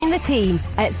Join the team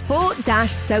at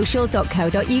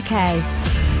sport-social.co.uk.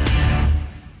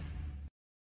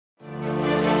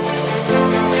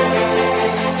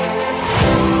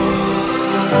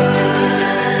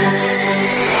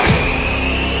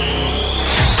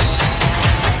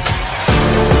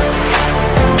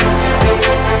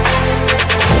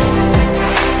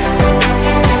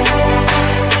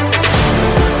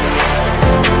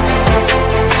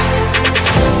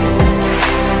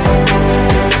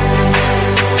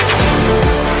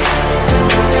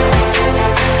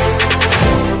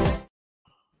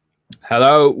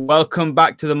 Hello, welcome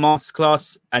back to the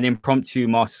Masterclass, an impromptu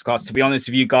Masterclass. To be honest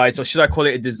with you guys, or should I call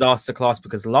it a disaster class?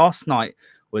 Because last night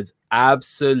was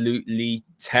absolutely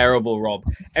terrible, Rob.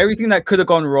 Everything that could have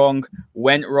gone wrong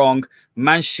went wrong.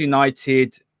 Manchester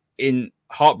United in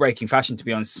heartbreaking fashion, to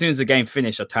be honest. As soon as the game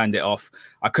finished, I turned it off.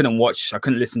 I couldn't watch. I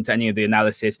couldn't listen to any of the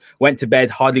analysis. Went to bed,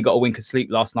 hardly got a wink of sleep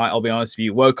last night, I'll be honest with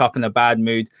you. Woke up in a bad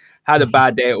mood, had a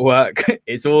bad day at work.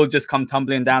 It's all just come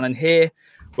tumbling down. And here,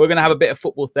 we're going to have a bit of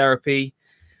football therapy.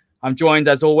 I'm joined,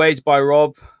 as always, by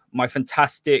Rob, my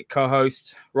fantastic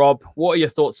co-host. Rob, what are your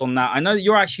thoughts on that? I know that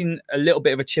you're actually in a little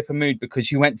bit of a chipper mood because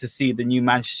you went to see the new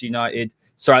Manchester United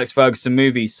Sir Alex Ferguson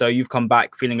movie. So you've come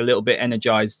back feeling a little bit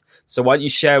energized. So why don't you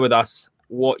share with us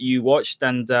what you watched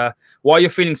and why you're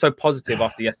feeling so positive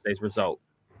after yesterday's result?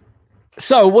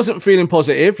 So I wasn't feeling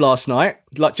positive last night.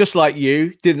 Just like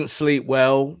you, didn't sleep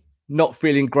well. Not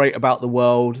feeling great about the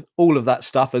world, all of that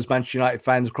stuff as Manchester United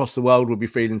fans across the world will be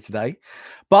feeling today.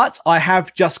 But I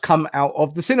have just come out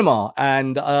of the cinema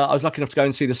and I was lucky enough to go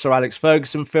and see the Sir Alex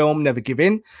Ferguson film, Never Give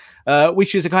In,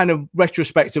 which is a kind of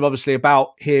retrospective, obviously,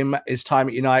 about him, his time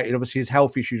at United, obviously his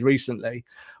health issues recently,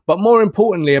 but more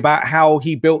importantly about how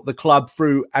he built the club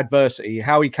through adversity,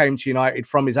 how he came to United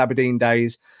from his Aberdeen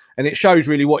days. And it shows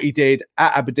really what he did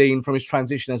at Aberdeen from his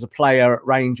transition as a player at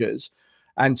Rangers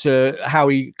and to how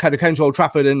he kind of came to Old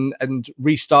Trafford and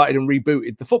restarted and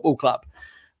rebooted the football club.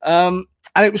 And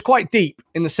it was quite deep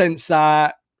in the sense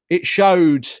that it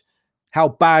showed how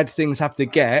bad things have to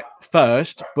get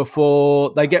first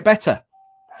before they get better.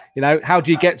 You know, how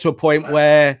do you get to a point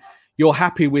where you're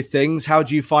happy with things? How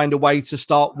do you find a way to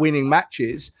start winning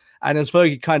matches? And as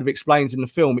Fergie kind of explains in the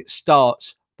film, it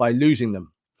starts by losing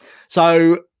them.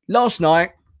 So last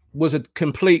night was a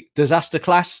complete disaster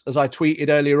class, as I tweeted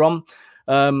earlier on.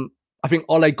 I think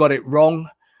Ole got it wrong.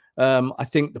 I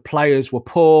think the players were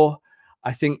poor.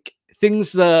 I think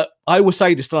things that I will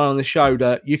say this on the show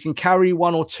that you can carry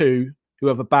one or two who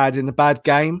have a bad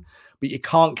game, but you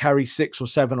can't carry 6 or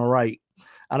 7 or 8.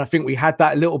 And I think we had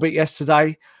that a little bit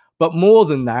yesterday. But more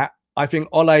than that, I think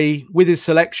Ole, with his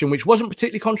selection, which wasn't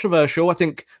particularly controversial, I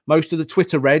think most of the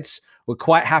Twitter Reds were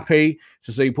quite happy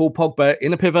to see Paul Pogba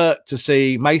in a pivot, to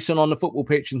see Mason on the football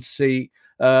pitch, and to see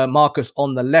Marcus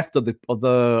on the left of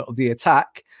the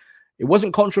attack. It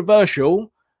wasn't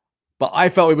controversial, but I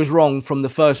felt it was wrong from the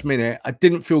first minute. I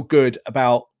didn't feel good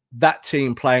about that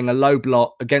team playing a low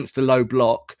block against a low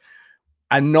block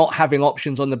and not having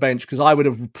options on the bench, because I would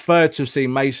have preferred to see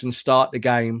Mason start the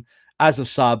game as a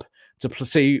sub, to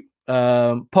see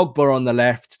Pogba on the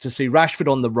left, to see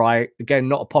Rashford on the right. Again,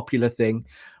 not a popular thing,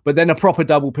 but then a proper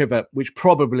double pivot, which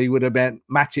probably would have meant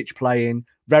Matic playing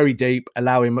very deep,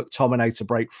 allowing McTominay to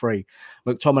break free.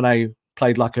 McTominay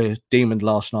played like a demon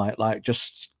last night, like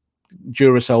just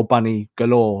Duracell bunny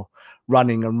galore,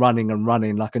 running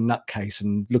like a nutcase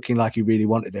and looking like he really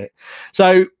wanted it.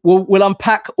 So we'll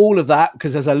unpack all of that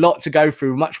because there's a lot to go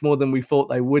through, much more than we thought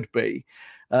they would be.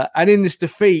 And in this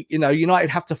defeat, you know, United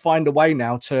have to find a way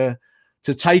now to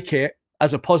take it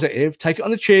as a positive, take it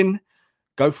on the chin,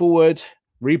 go forward,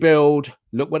 rebuild,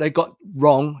 look what they got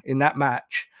wrong in that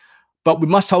match. But we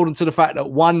must hold on to the fact that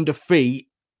one defeat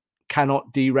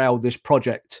cannot derail this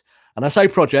project. And I say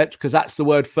project because that's the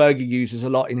word Fergie uses a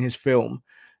lot in his film,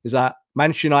 is that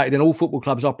Manchester United and all football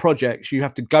clubs are projects. You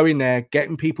have to go in there, get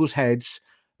in people's heads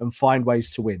and find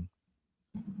ways to win.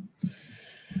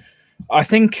 I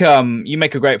think you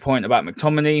make a great point about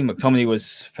McTominay. McTominay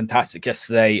was fantastic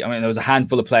yesterday. I mean, there was a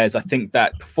handful of players I think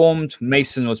that performed.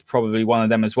 Mason was probably one of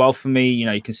them as well for me. You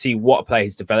know, you can see what a player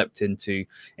he's developed into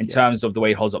in terms of the way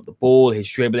he holds up the ball, his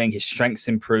dribbling, his strengths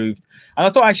improved. And I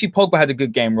thought actually Pogba had a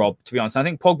good game, Rob, to be honest. I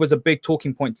think Pogba was a big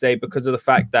talking point today because of the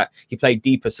fact that he played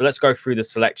deeper. So let's go through the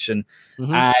selection.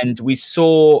 And we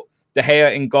saw De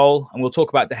Gea in goal, and we'll talk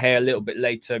about De Gea a little bit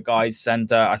later, guys.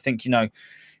 And I think, you know,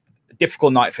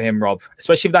 difficult night for him, Rob,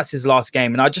 especially if that's his last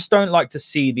game. And I just don't like to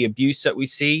see the abuse that we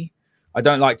see. I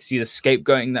don't like to see the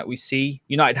scapegoating that we see.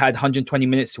 United had 120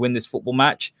 minutes to win this football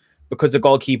match because the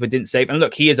goalkeeper didn't save. And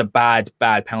look, he is a bad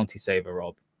penalty saver,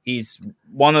 Rob. He's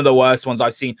one of the worst ones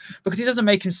I've seen because he doesn't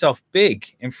make himself big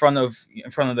in front of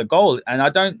the goal. And I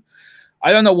don't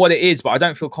know what it is, but I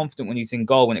don't feel confident when he's in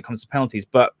goal when it comes to penalties.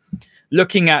 But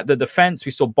looking at the defense,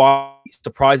 we saw Bai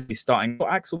surprisingly starting.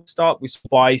 Axel start. We saw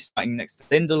Bai starting next to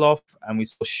Lindelof, and we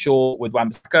saw Shaw with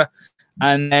Wan-Bissaka,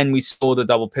 and then we saw the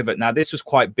double pivot. Now this was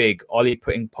quite big. Oli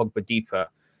putting Pogba deeper.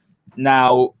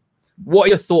 Now, what are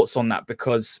your thoughts on that?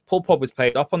 Because Paul Pogba's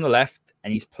played up on the left,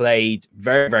 and he's played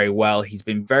very, very well. He's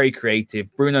been very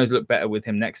creative. Bruno's looked better with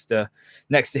him next to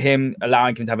him,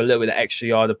 allowing him to have a little bit of extra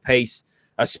yard of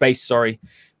space.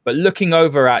 But looking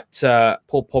over at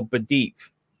Paul Pogba deep,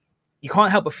 you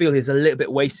can't help but feel he's a little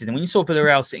bit wasted. And when you saw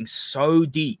Villarreal sitting so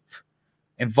deep,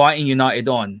 inviting United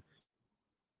on,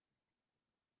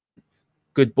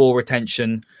 good ball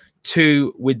retention.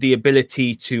 2, with the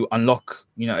ability to unlock,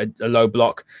 a low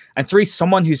block. And 3,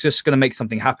 someone who's just going to make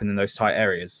something happen in those tight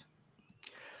areas.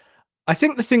 I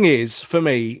think the thing is, for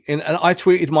me, and I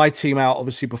tweeted my team out,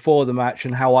 obviously, before the match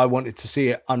and how I wanted to see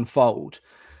it unfold.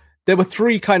 There were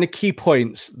 3 kind of key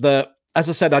points that, as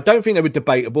I said, I don't think they were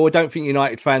debatable. I don't think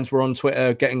United fans were on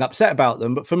Twitter getting upset about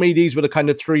them. But for me, these were the kind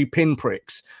of 3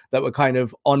 pinpricks that were kind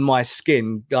of on my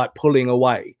skin, like pulling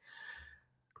away.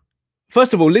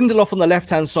 First of all, Lindelof on the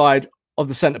left-hand side of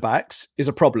the centre-backs is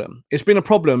a problem. It's been a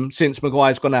problem since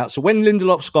Maguire's gone out. So when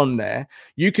Lindelof's gone there,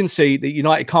 you can see that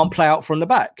United can't play out from the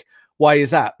back. Why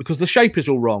is that? Because the shape is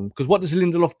all wrong. Because what does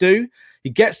Lindelof do? He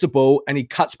gets the ball and he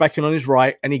cuts back in on his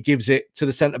right and he gives it to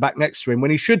the centre-back next to him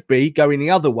when he should be going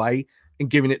the other way and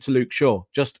giving it to Luke Shaw,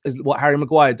 just as what Harry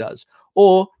Maguire does.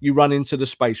 Or you run into the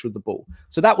space with the ball.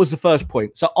 So that was the first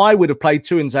point. So I would have played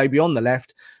Tuanzebe on the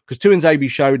left because Tuanzebe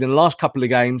showed in the last couple of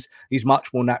games he's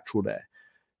much more natural there.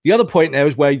 The other point there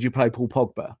is, where did you play Paul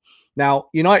Pogba? Now,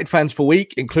 United fans for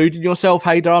week, including yourself,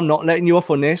 Hader, I'm not letting you off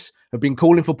on this, have been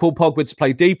calling for Paul Pogba to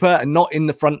play deeper and not in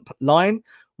the front line.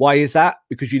 Why is that?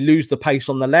 Because you lose the pace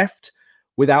on the left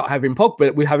without having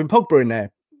Pogba. We're having Pogba in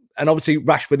there. And obviously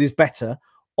Rashford is better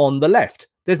on the left.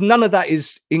 There's none of that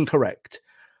is incorrect.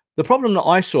 The problem that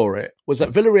I saw it was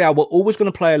that Villarreal were always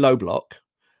going to play a low block.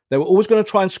 They were always going to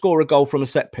try and score a goal from a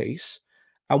set piece.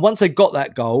 And once they got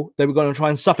that goal, they were going to try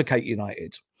and suffocate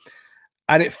United.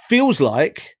 And it feels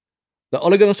like that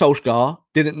Ole Gunnar Solskjaer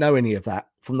didn't know any of that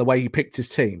from the way he picked his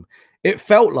team. It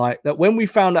felt like that when we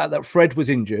found out that Fred was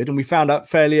injured, and we found out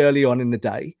fairly early on in the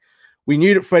day, we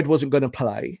knew that Fred wasn't going to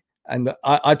play. And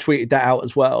I tweeted that out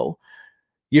as well.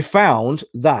 You found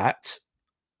that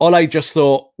Ole just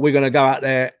thought, we're going to go out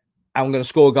there and we're going to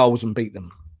score goals and beat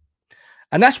them.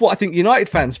 And that's what I think United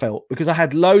fans felt, because I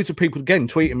had loads of people, again,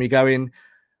 tweeting me going,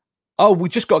 oh, we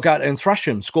just got to go out there and thrash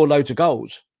them, score loads of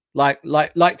goals. Like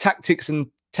tactics and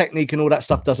technique and all that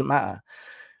stuff doesn't matter.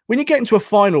 When you get into a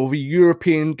final of a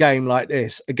European game like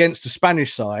this against the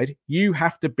Spanish side, you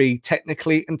have to be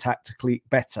technically and tactically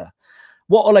better.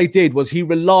 What Ole did was he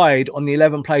relied on the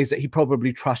 11 players that he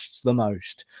probably trusts the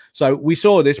most. So we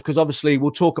saw this because obviously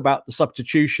we'll talk about the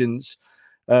substitutions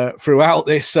throughout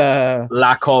this.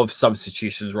 Lack of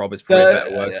substitutions, Rob, is probably a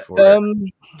better word for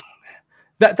it.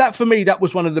 That for me, that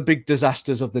was one of the big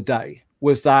disasters of the day,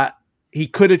 was that he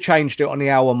could have changed it on the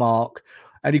hour mark,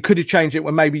 and he could have changed it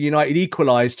when maybe United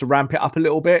equalised to ramp it up a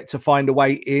little bit to find a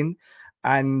way in.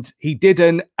 And he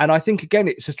didn't. And I think, again,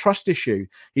 it's a trust issue.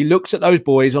 He looks at those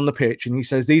boys on the pitch and he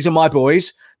says, these are my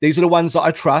boys. These are the ones that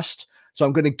I trust. So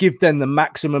I'm going to give them the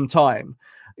maximum time.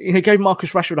 He gave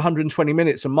Marcus Rashford 120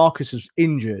 minutes and Marcus is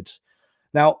injured.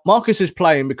 Now, Marcus is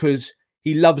playing because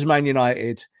he loves Man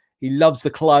United. He loves the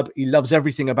club. He loves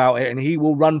everything about it. And he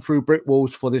will run through brick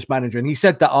walls for this manager. And he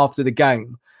said that after the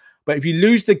game. But if you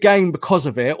lose the game because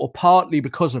of it, or partly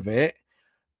because of it,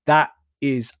 that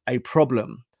is a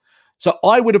problem. So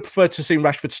I would have preferred to see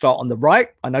Rashford start on the right.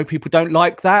 I know people don't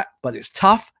like that, but it's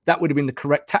tough. That would have been the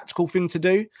correct tactical thing to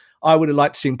do. I would have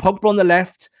liked to see Pogba on the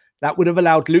left. That would have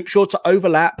allowed Luke Shaw to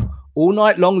overlap. All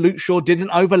night long, Luke Shaw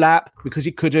didn't overlap because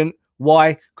he couldn't.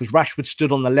 Why? Because Rashford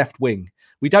stood on the left wing.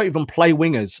 We don't even play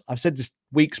wingers. I've said this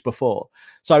weeks before.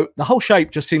 So the whole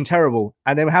shape just seemed terrible.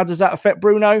 And then how does that affect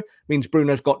Bruno? It means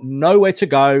Bruno's got nowhere to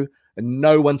go and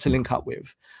no one to link up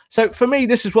with. So for me,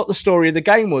 this is what the story of the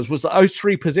game was that those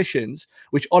 3 positions,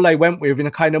 which Ole went with in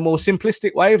a kind of more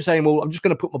simplistic way of saying, well, I'm just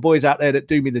going to put my boys out there that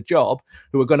do me the job,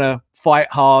 who are going to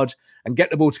fight hard and get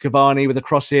the ball to Cavani with a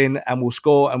cross in and we'll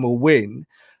score and we'll win.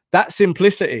 That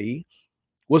simplicity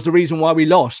was the reason why we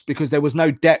lost, because there was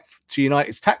no depth to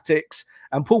United's tactics.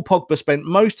 And Paul Pogba spent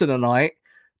most of the night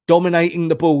dominating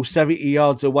the ball 70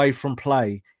 yards away from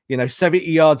play, 70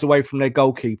 yards away from their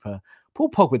goalkeeper. Paul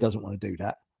Pogba doesn't want to do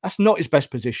that. That's not his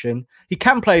best position. He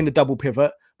can play in the double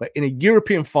pivot, but in a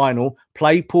European final,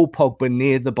 play Paul Pogba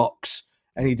near the box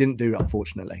and he didn't do it,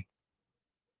 unfortunately.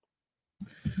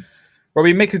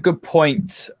 Robbie, make a good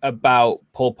point about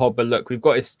Paul Pogba. Look, we've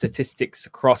got his statistics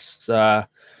across the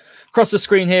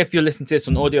screen here. If you're listening to this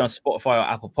on audio on Spotify or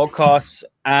Apple Podcasts,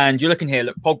 and you're looking here,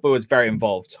 look, Pogba was very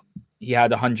involved. He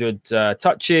had 100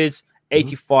 touches,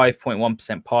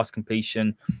 85.1% pass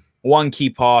completion, 1 key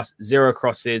pass, 0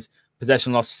 crosses,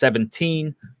 possession loss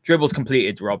 17, dribbles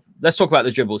completed, Rob. Let's talk about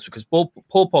the dribbles, because Paul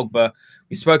Pogba,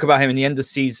 we spoke about him in the end of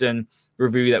season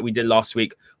review that we did last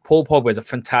week. Paul Pogba is a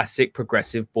fantastic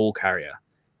progressive ball carrier,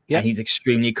 and he's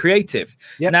extremely creative.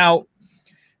 Now,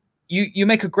 you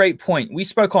make a great point. We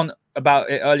spoke about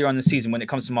it earlier on in the season when it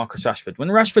comes to Marcus Rashford. When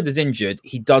Rashford is injured,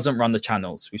 he doesn't run the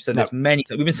channels. We've said this many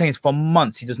times. We've been saying this for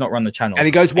months. He does not run the channels. And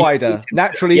he goes wider.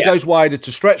 Naturally, he goes wider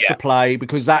to stretch the play,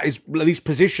 because that is, at least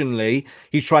positionally,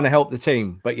 he's trying to help the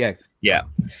team. But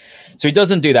so he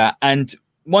doesn't do that. And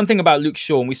one thing about Luke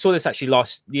Shaw, and we saw this actually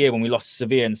last year when we lost to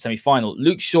Sevilla in the semi-final,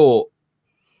 Luke Shaw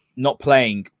not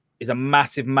playing is a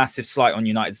massive, massive slight on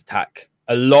United's attack.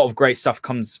 A lot of great stuff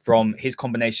comes from his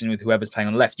combination with whoever's playing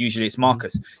on the left. Usually it's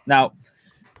Marcus. Now,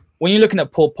 when you're looking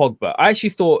at Paul Pogba, I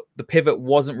actually thought the pivot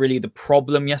wasn't really the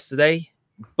problem yesterday,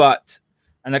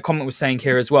 and the comment was saying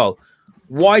here as well,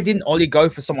 why didn't Oli go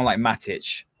for someone like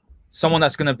Matic? Someone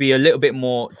that's going to be a little bit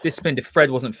more disciplined if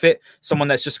Fred wasn't fit. Someone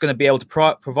that's just going to be able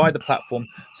to provide the platform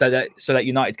so that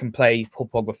United can play Paul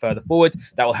Pogba further forward.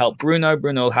 That will help Bruno.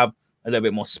 Bruno will have a little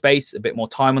bit more space, a bit more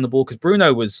time on the ball, because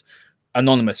Bruno was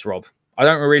anonymous, Rob. I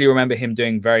don't really remember him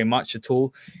doing very much at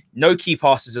all. No key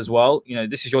passes as well. You know,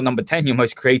 this is your number 10, your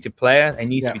most creative player. He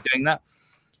needs to be doing that.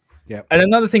 Yeah. And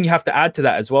another thing you have to add to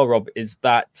that as well, Rob, is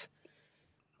that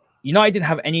United didn't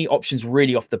have any options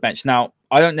really off the bench. Now,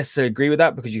 I don't necessarily agree with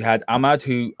that, because you had Ahmad,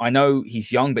 who I know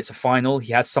he's young, but it's a final.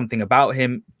 He has something about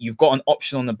him. You've got an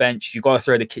option on the bench. You've got to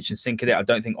throw the kitchen sink at it. I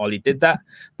don't think Oli did that.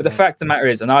 But the fact of the matter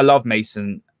is, and I love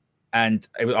Mason, and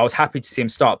I was happy to see him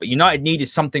start, but United needed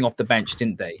something off the bench,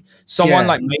 didn't they? Someone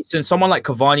like Mason, someone like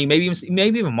Cavani,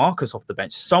 maybe even Marcus off the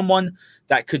bench, someone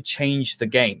that could change the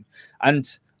game. And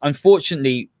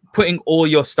unfortunately, putting all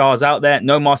your stars out there,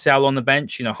 no Martial on the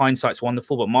bench, you know, hindsight's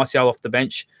wonderful, but Martial off the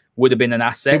bench would have been an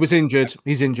asset. He was injured.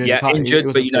 He's injured. Yeah,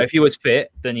 injured, but you know, if he was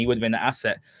fit, then he would have been an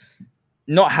asset.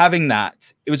 Not having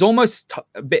that, it was almost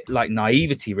a bit like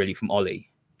naivety, really, from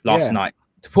Oli last night.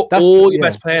 To put all your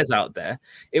best players out there,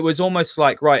 it was almost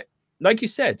like, right, like you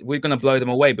said, we're going to blow them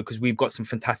away because we've got some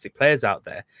fantastic players out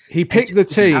there. He picked the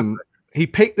team. He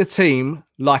picked the team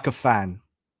like a fan.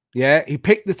 Yeah, he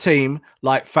picked the team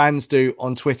like fans do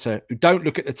on Twitter, who don't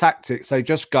look at the tactics. They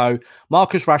just go,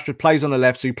 Marcus Rashford plays on the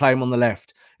left, so you play him on the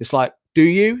left. It's like, do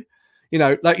you? You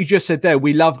know, like you just said there,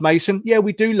 we love Mason. Yeah,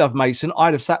 we do love Mason.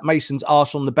 I'd have sat Mason's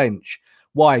arse on the bench.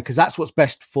 Why? Because that's what's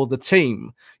best for the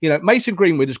team. You know, Mason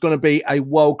Greenwood is going to be a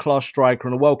world-class striker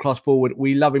and a world-class forward.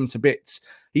 We love him to bits.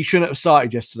 He shouldn't have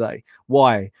started yesterday.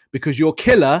 Why? Because your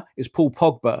killer is Paul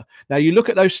Pogba. Now, you look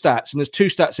at those stats, and there's 2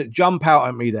 stats that jump out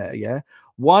at me there, yeah?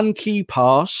 1 key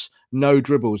pass, no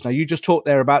dribbles. Now, you just talked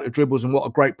there about the dribbles and what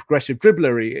a great progressive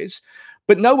dribbler he is.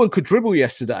 But no one could dribble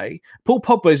yesterday. Paul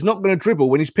Pogba is not going to dribble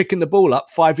when he's picking the ball up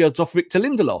 5 yards off Victor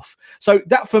Lindelof. So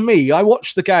that, for me, I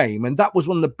watched the game, and that was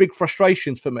one of the big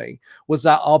frustrations for me, was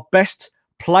that our best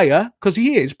player, because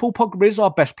he is, Paul Pogba is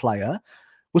our best player,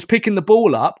 was picking the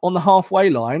ball up on the halfway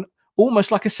line,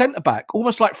 almost like a centre-back,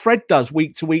 almost like Fred does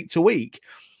week to week to week.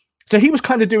 So he was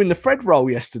kind of doing the Fred role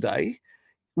yesterday,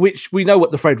 which we know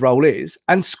what the Fred role is,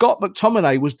 and Scott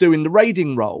McTominay was doing the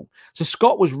raiding role. So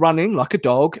Scott was running like a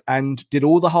dog and did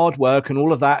all the hard work and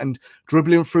all of that and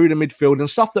dribbling through the midfield and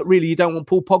stuff that really you don't want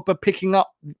Paul Pogba picking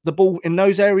up the ball in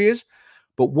those areas.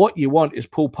 But what you want is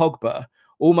Paul Pogba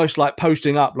almost like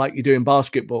posting up like you do in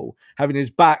basketball, having his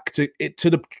back to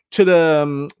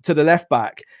the left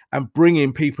back and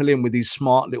bringing people in with these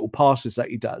smart little passes that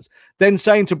he does. Then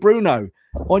saying to Bruno,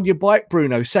 on your bike,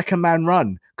 Bruno, second man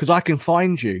run, because I can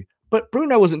find you. But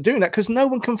Bruno wasn't doing that because no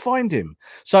one can find him.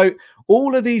 So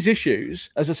all of these issues,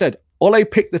 as I said, Ole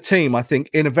picked the team, I think,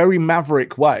 in a very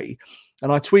maverick way.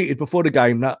 And I tweeted before the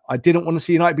game that I didn't want to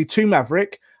see United be too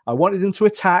maverick. I wanted them to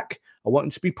attack. I wanted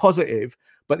them to be positive.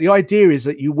 But the idea is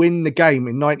that you win the game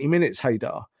in 90 minutes,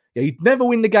 Haydar. Yeah, you'd never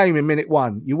win the game in minute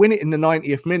 1. You win it in the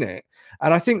 90th minute.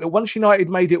 And I think that once United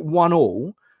made it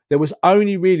 1-1, there was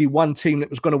only really one team that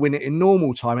was going to win it in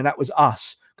normal time, and that was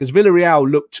us. Because Villarreal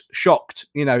looked shocked.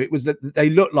 You know, it was that they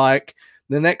looked like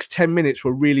the next 10 minutes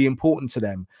were really important to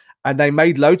them. And they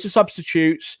made loads of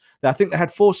substitutes. I think they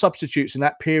had 4 substitutes in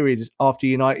that period after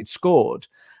United scored.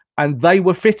 And they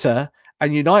were fitter,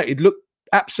 and United looked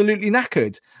absolutely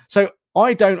knackered. So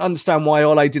I don't understand why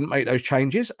Ole didn't make those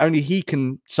changes. Only he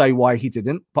can say why he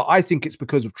didn't. But I think it's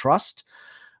because of trust.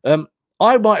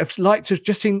 I might have liked to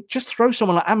just throw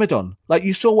someone like Amadon. Like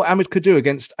you saw what Amad could do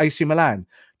against AC Milan.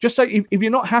 Just say if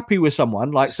you're not happy with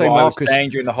someone, like That's say what I was Marcus, saying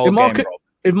during the whole game, Rob.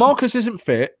 if Marcus isn't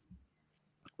fit,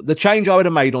 the change I would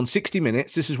have made on 60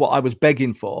 minutes, this is what I was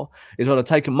begging for, is I'd have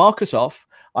taken Marcus off,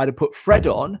 I'd have put Fred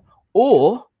on,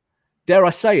 or, dare I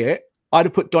say it, I'd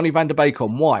have put Donny van der Beek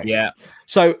on. Why? Yeah.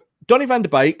 So Donny van der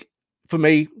Beek, for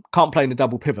me, can't play in a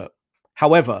double pivot.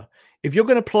 However, if you're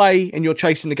going to play and you're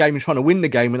chasing the game and trying to win the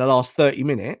game in the last 30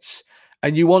 minutes,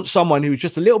 and you want someone who's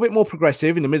just a little bit more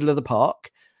progressive in the middle of the park,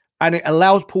 and it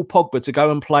allows Paul Pogba to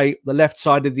go and play the left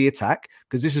side of the attack,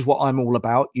 because this is what I'm all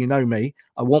about. You know me.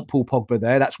 I want Paul Pogba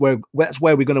there. That's where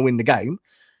we're going to win the game.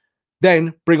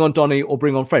 Then bring on Donny or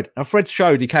bring on Fred. And Fred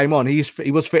showed he came on.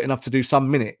 He was fit enough to do some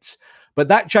minutes. But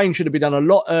that change should have been done a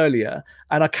lot earlier.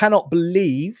 And I cannot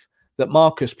believe that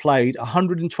Marcus played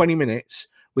 120 minutes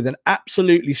with an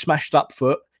absolutely smashed up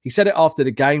foot. He said it after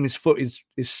the game. His foot is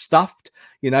stuffed.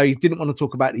 You know, he didn't want to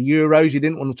talk about the Euros. He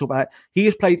didn't want to talk about it. He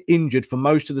has played injured for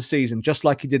most of the season, just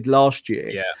like he did last year.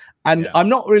 Yeah. And I'm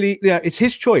not really, it's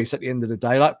his choice at the end of the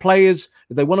day. Like players,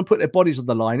 if they want to put their bodies on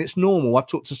the line, it's normal. I've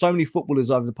talked to so many footballers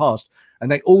over the past,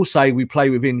 and they all say we play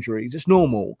with injuries. It's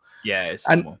normal. Yeah, it's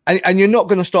normal. And you're not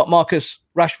going to stop Marcus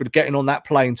Rashford getting on that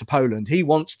plane to Poland. He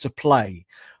wants to play.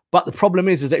 But the problem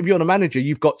is that if you're a manager,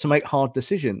 you've got to make hard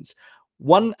decisions.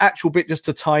 One actual bit just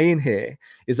to tie in here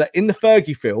is that in the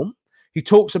Fergie film, he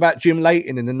talks about Jim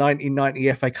Leighton in the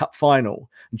 1990 FA Cup final.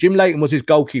 Jim Leighton was his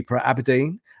goalkeeper at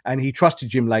Aberdeen, and he trusted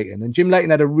Jim Leighton. And Jim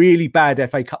Leighton had a really bad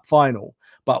FA Cup final,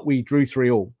 but we drew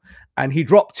 3-3. And he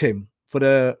dropped him for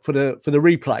the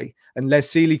replay. And Les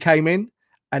Sealey came in,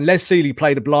 and Les Sealey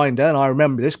played a blinder. And I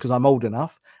remember this because I'm old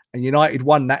enough. And United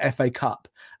won that FA Cup.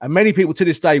 And many people to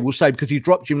this day will say because he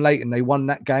dropped Jim Leighton, they won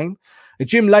that game. And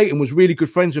Jim Leighton was really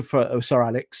good friends with Sir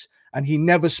Alex, and he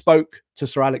never spoke to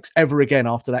Sir Alex ever again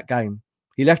after that game.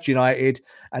 He left United,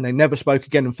 and they never spoke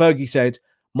again. And Fergie said,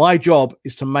 my job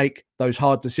is to make those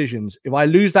hard decisions. If I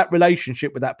lose that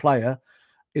relationship with that player,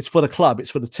 it's for the club,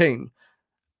 it's for the team.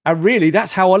 And really,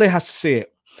 that's how Ole has to see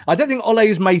it. I don't think Ole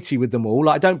is matey with them all.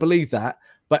 I don't believe that.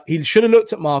 But he should have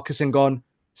looked at Marcus and gone,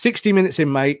 60 minutes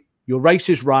in, mate. Your race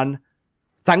is run.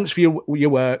 Thanks for your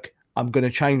work. I'm going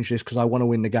to change this because I want to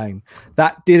win the game.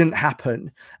 That didn't happen.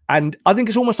 And I think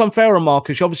it's almost unfair on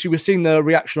Marcus. Obviously, we've seen the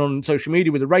reaction on social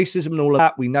media with the racism and all of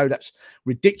that. We know that's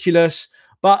ridiculous.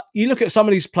 But you look at some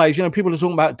of these players, you know, people are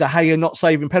talking about De Gea not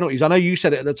saving penalties. I know you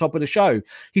said it at the top of the show.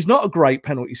 He's not a great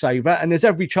penalty saver. And there's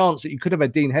every chance that you could have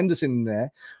had Dean Henderson in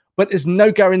there. But there's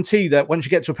no guarantee that once you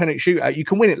get to a penalty shootout, you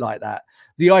can win it like that.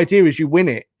 The idea is you win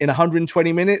it in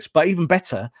 120 minutes, but even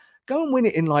better, go and win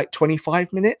it in like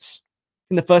 25 minutes.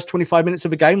 In the first 25 minutes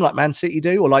of a game, like Man City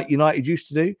do, or like United used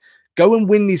to do. Go and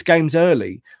win these games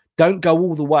early. Don't go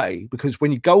all the way, because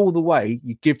when you go all the way,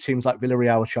 you give teams like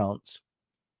Villarreal a chance.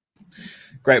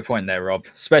 Great point there, Rob.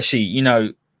 Especially, you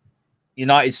know,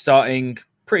 United starting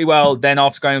pretty well, then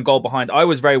after going a goal behind, I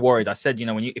was very worried. I said, you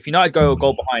know, if United go a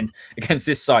goal behind against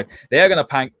this side, they're going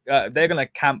to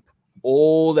camp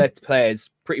all their players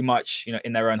pretty much, you know,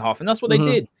 in their own half, and that's what they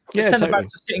did. The centre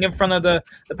backs were sitting in front of the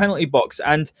penalty box,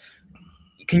 and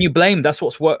can you blame? That's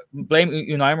what's worked. Blame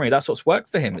Unai Emery. That's what's worked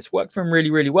for him. It's worked for him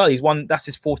really, really well. He's won. That's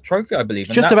his 4th trophy, I believe.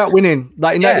 It's just about winning.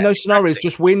 Like in those scenarios,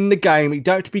 just win the game. You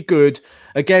don't have to be good.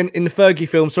 Again, in the Fergie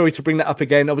film, sorry to bring that up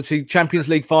again. Obviously, Champions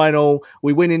League final,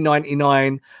 we win in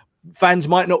 '99. Fans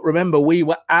might not remember, we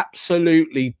were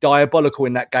absolutely diabolical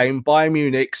in that game. Bayern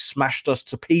Munich smashed us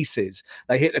to pieces.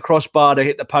 They hit the crossbar, they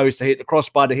hit the post, they hit the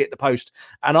crossbar, they hit the post.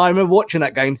 And I remember watching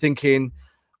that game thinking,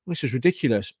 this is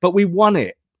ridiculous. But we won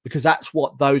it, because that's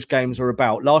what those games are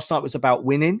about. Last night was about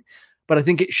winning, but I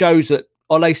think it shows that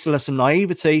Ole still has some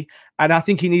naivety, and I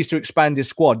think he needs to expand his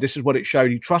squad. This is what it showed.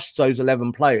 He trusts those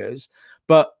 11 players,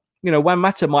 but you know, Juan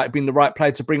Mata might have been the right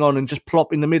player to bring on and just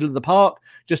plop in the middle of the park,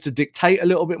 just to dictate a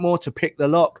little bit more, to pick the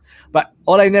lock. But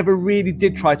Ole never really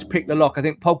did try to pick the lock. I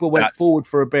think Pogba went forward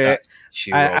for a bit,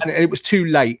 and it was too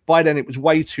late. By then, it was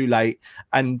way too late.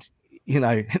 And, you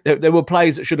know, there were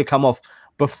players that should have come off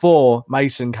before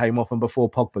Mason came off and before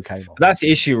Pogba came off. That's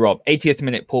the issue, Rob. 80th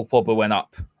minute, Paul Pogba went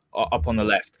up on the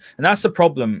left. And that's the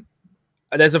problem.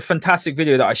 There's a fantastic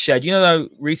video that I shared. You know,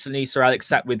 recently Sir Alex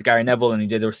sat with Gary Neville and he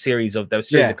did a series of clips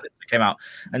that came out.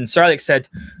 And Sir Alex said,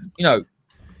 you know,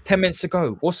 10 minutes to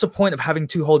go. What's the point of having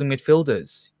 2 holding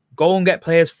midfielders? Go and get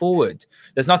players forward.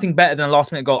 There's nothing better than a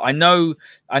last minute goal. I know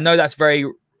it's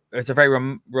a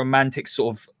very romantic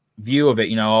sort of view of it,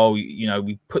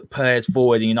 we put players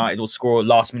forward and United will score a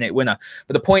last minute winner.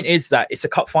 But the point is that it's a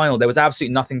cup final. There was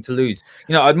absolutely nothing to lose.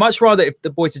 I'd much rather if the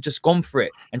boys had just gone for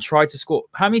it and tried to score.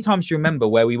 How many times do you remember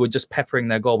where we were just peppering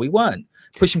their goal? We weren't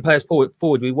pushing players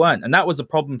forward. We weren't. And that was a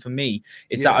problem for me,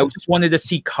 is that I just wanted to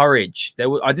see courage.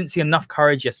 I didn't see enough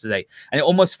courage yesterday. And it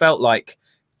almost felt like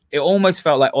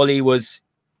Ollie was,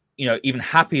 even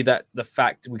happy that the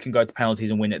fact we can go to penalties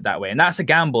and win it that way. And that's a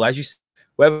gamble, as you said.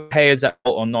 Whether players at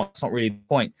fault or not, it's not really the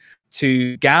point.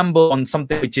 To gamble on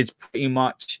something which is pretty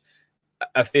much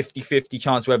a 50-50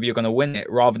 chance whether you're going to win it,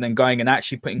 rather than going and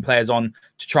actually putting players on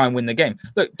to try and win the game.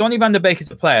 Look, Donny van der Beek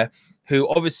is a player who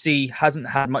obviously hasn't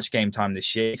had much game time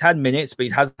this year. He's had minutes, but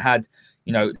he hasn't had,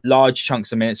 large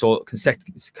chunks of minutes or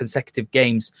consecutive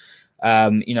games,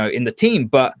 in the team.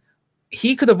 But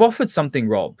he could have offered something,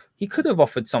 Rob. He could have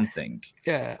offered something.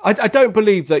 Yeah, I don't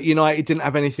believe that United didn't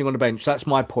have anything on the bench. That's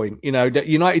my point. That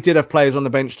United did have players on the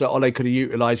bench that Ole could have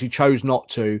utilised. He chose not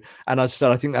to. And as I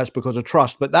said, I think that's because of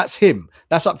trust. But that's him.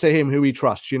 That's up to him who he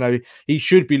trusts. He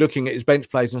should be looking at his bench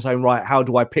players and saying, right, how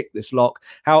do I pick this lock?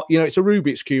 How, it's a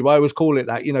Rubik's Cube. I always call it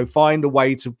that. Find a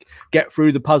way to get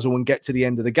through the puzzle and get to the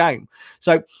end of the game.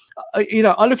 So,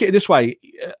 I look at it this way.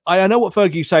 I know what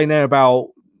Fergie's saying there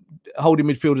about holding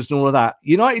midfielders and all of that.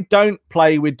 United don't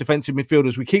play with defensive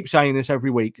midfielders. We keep saying this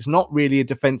every week. It's not really a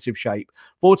defensive shape.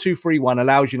 4-2-3-1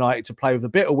 allows United to play with a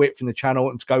bit of width in the channel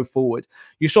and to go forward.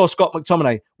 You saw Scott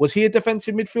McTominay. Was he a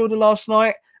defensive midfielder last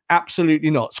night? Absolutely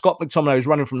not. Scott McTominay was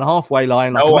running from the halfway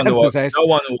line. No one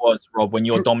was, Rob, when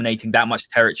you're dominating that much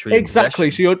territory.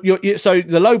 Exactly. So so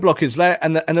the low block is there,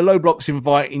 and the low block's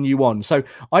inviting you on. So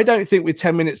I don't think with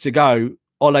 10 minutes to go,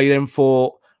 Ole then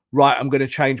thought, right, I'm going to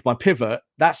change my pivot.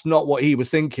 That's not what he was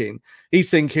thinking.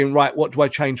 He's thinking, right, what do I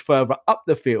change further up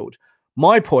the field?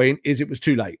 My point is it was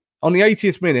too late. On the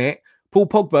 80th minute, Paul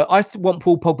Pogba, I want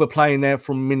Paul Pogba playing there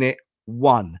from minute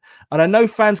 1. And I know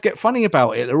fans get funny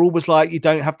about it. They're always like, you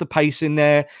don't have the pace in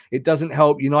there. It doesn't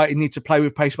help. United need to play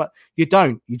with pace, but you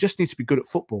don't. You just need to be good at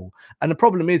football. And the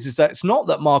problem is that it's not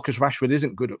that Marcus Rashford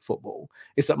isn't good at football.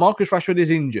 It's that Marcus Rashford is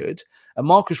injured and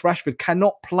Marcus Rashford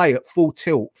cannot play at full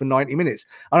tilt for 90 minutes.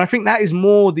 And I think that is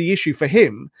more the issue for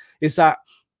him, is that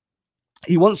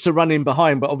he wants to run in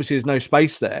behind, but obviously there's no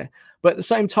space there. But at the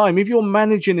same time, if you're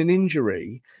managing an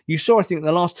injury, you saw, I think, in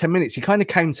the last 10 minutes, he kind of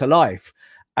came to life.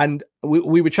 And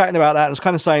we were chatting about that. And I was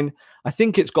kind of saying, I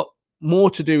think it's got more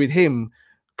to do with him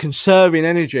conserving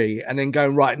energy and then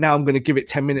going, right, now I'm going to give it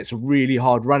 10 minutes of really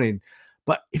hard running.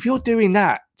 But if you're doing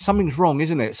that, something's wrong,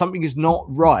 isn't it? Something is not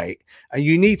right. And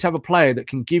you need to have a player that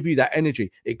can give you that energy.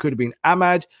 It could have been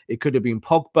Ahmad. It could have been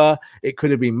Pogba. It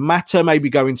could have been Mata, maybe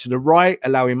going to the right,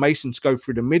 allowing Mason to go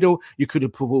through the middle. You could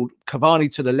have pulled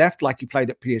Cavani to the left like he played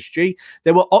at PSG.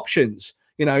 There were options.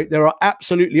 There are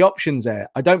absolutely options there.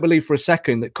 I don't believe for a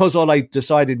second that because Ole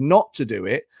decided not to do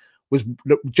it was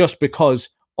just because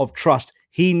of trust.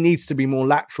 He needs to be more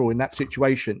lateral in that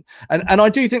situation. And I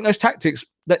do think those tactics,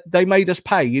 that they made us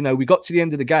pay. We got to the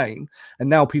end of the game and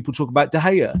now people talk about De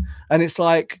Gea. And it's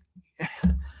like,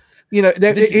 there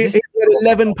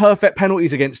 11 perfect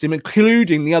penalties against him,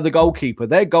 including the other goalkeeper.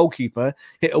 Their goalkeeper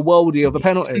hit a worldie of a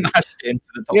penalty. Smashed it into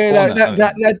the top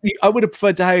corner. I would have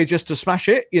preferred De Gea just to smash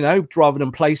it, rather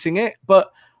than placing it.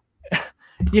 But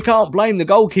you can't blame the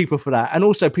goalkeeper for that. And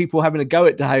also people having a go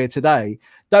at De Gea today.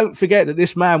 Don't forget that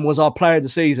this man was our player of the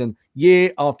season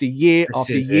year after year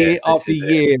after year after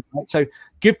year. So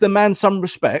give the man some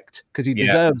respect because he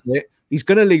deserves it. He's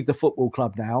going to leave the football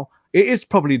club now. It is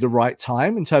probably the right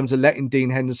time in terms of letting Dean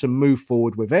Henderson move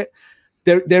forward with it.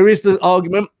 There is the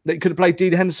argument that he could have played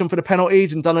Dean Henderson for the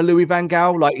penalties and done a Louis van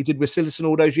Gaal like he did with Cillessen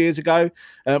all those years ago,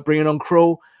 bringing on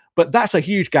Krul. But that's a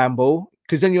huge gamble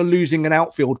because then you're losing an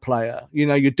outfield player.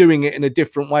 You're doing it in a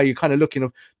different way. You're kind of looking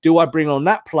of, do I bring on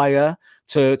that player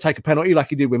to take a penalty like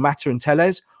he did with Mata and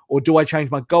Telles, or do I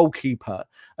change my goalkeeper?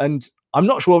 And I'm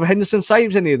not sure if Henderson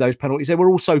saves any of those penalties. They were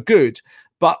all so good,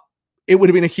 but it would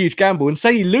have been a huge gamble. And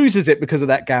say he loses it because of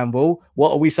that gamble,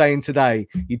 what are we saying today?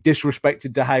 You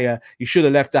disrespected De Gea. You should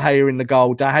have left De Gea in the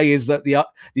goal. De Gea is the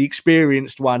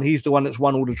experienced one. He's the one that's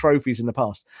won all the trophies in the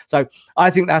past. So I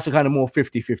think that's a kind of more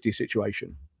 50-50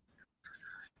 situation.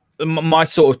 My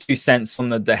sort of 2 cents on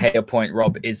the De Gea point,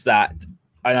 Rob, is that,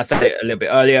 and I said it a little bit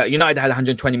earlier, United had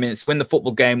 120 minutes to win the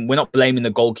football game. We're not blaming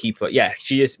the goalkeeper. Yeah,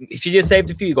 she just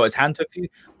saved a few. He got his hand to a few,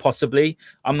 possibly.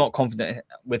 I'm not confident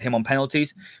with him on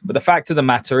penalties. But the fact of the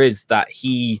matter is that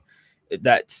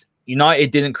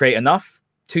United didn't create enough.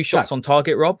 2 shots on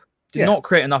target, Rob. Did not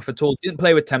create enough at all. Didn't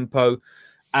play with tempo.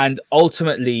 And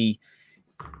ultimately,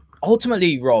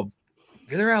 Rob,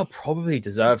 Villarreal probably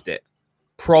deserved it.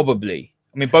 Probably.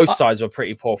 I mean, both sides were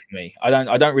pretty poor for me. I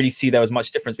don't really see there was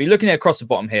much difference. But looking at across the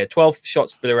bottom here, 12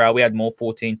 shots for Villarreal. We had more,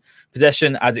 14.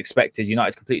 Possession, as expected.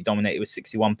 United completely dominated with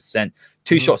 61%.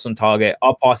 2 shots on target.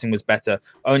 Our passing was better.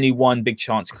 Only 1 big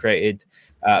chance created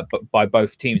by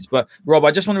both teams. But Rob,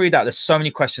 I just want to read out. There's so many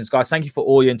questions, guys. Thank you for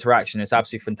all your interaction. It's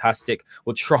absolutely fantastic.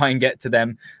 We'll try and get to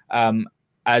them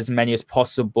as many as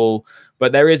possible.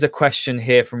 But there is a question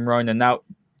here from Ronan. Now,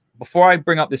 before I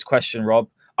bring up this question, Rob,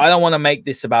 I don't want to make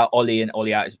this about Ollie and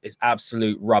Ollie out. It's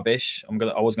absolute rubbish.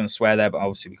 I was gonna swear there, but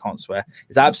obviously we can't swear.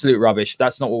 It's absolute rubbish.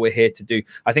 That's not what we're here to do.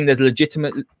 I think there's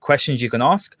legitimate questions you can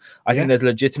ask. I think there's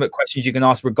legitimate questions you can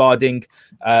ask regarding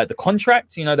the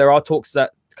contract. You know, there are talks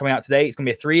that coming out today. It's gonna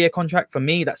be a 3-year contract. For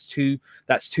me, that's too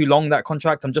long, that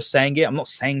contract. I'm just saying it. I'm not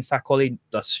saying sack Ollie.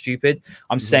 That's stupid.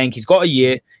 I'm saying he's got a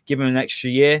year. Give him an extra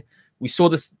year. We saw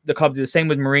this. The club did the same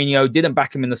with Mourinho. Didn't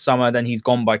back him in the summer. Then he's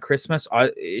gone by Christmas.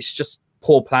 It's just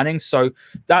poor planning. So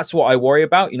that's what I worry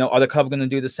about. You know, are the club going to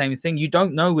do the same thing? You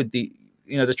don't know with the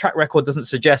track record doesn't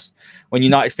suggest when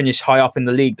United finish high up in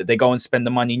the league that they go and spend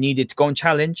the money needed to go and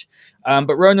challenge.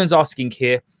 But Ronan's asking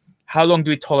here, how long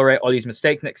do we tolerate Ollie's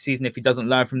mistakes next season if he doesn't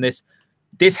learn from this?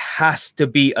 This has to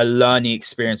be a learning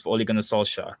experience for Ole Gunnar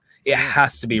Solskjaer. It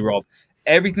has to be, Rob.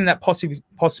 Everything that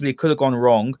possibly could have gone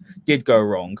wrong did go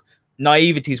wrong.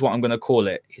 Naivety is what I'm going to call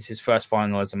it. It's his first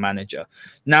final as a manager.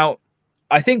 Now,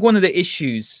 I think one of the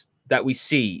issues that we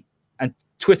see, and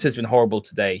Twitter's been horrible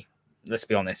today, let's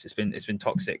be honest, it's been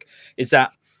toxic, is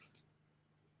that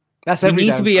we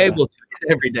need to be able to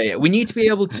every day. We need to be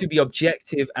able to be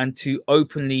objective and to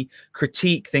openly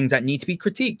critique things that need to be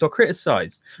critiqued or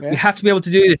criticized. We have to be able to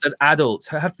do this as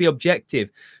adults. We have to be objective.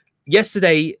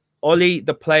 Yesterday, Ollie,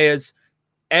 the players,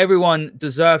 everyone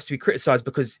deserves to be criticized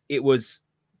because it was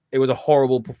a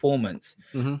horrible performance.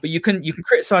 But you can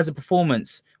criticize a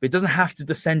performance, but it doesn't have to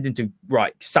descend into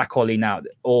sack Ollie now,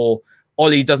 or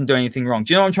Ollie doesn't do anything wrong.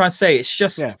 Do you know what I'm trying to say? It's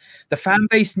just the fan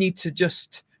base needs to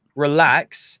just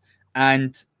relax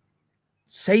and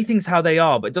say things how they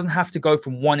are, but it doesn't have to go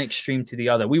from one extreme to the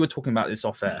other. We were talking about this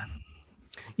off air.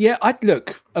 Yeah,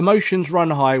 look, emotions run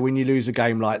high when you lose a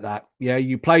game like that. Yeah,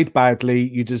 you played badly.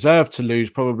 You deserve to lose,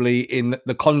 probably in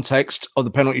the context of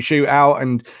the penalty shootout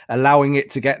and allowing it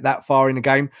to get that far in the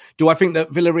game. Do I think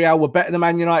that Villarreal were better than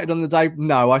Man United on the day?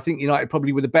 No, I think United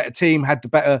probably were the better team, had the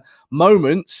better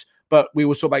moments, but we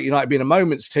will talk about United being a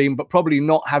moments team, but probably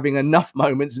not having enough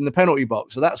moments in the penalty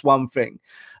box. So that's one thing.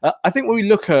 I think when we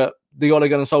look at the Ole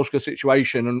Gunnar Solskjaer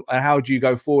situation and how do you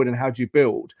go forward and how do you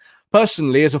build,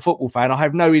 personally, as a football fan, I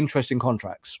have no interest in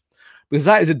contracts because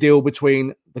that is a deal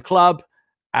between the club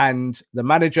and the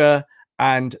manager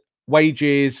and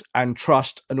wages and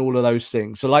trust and all of those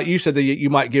things. So like you said, that you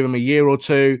might give him a year or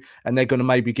 2 and they're going to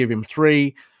maybe give him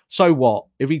 3. So what?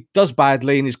 If he does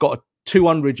badly and he's got a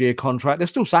 200-year contract, they'll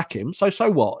still sack him. So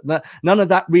what? None of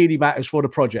that really matters for the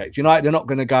project. United are not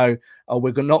going to go, oh,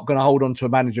 we're not going to hold on to a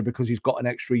manager because he's got an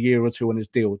extra year or 2 on his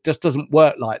deal. It just doesn't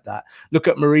work like that. Look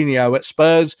at Mourinho at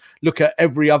Spurs. Look at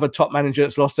every other top manager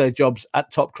that's lost their jobs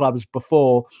at top clubs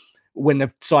before when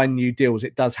they've signed new deals.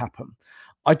 It does happen.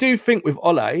 I do think with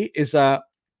Ole is that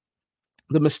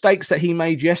the mistakes that he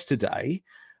made yesterday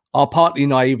are partly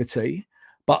naivety.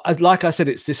 But like I said,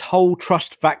 it's this whole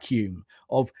trust vacuum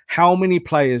of how many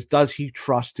players does he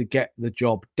trust to get the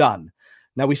job done.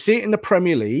 Now, we see it in the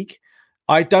Premier League.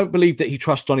 I don't believe that he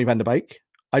trusts Donny van de Beek.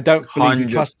 I don't believe he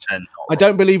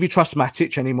trusts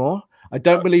Matic anymore. I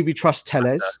don't believe he trusts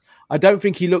Telles. I don't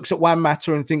think he looks at Juan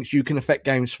Mata and thinks you can affect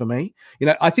games for me. You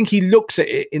know, I think he looks at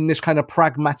it in this kind of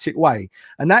pragmatic way.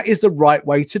 And that is the right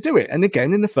way to do it. And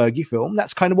again, in the Fergie film,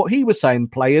 that's kind of what he was saying.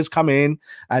 Players come in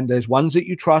and there's ones that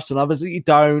you trust and others that you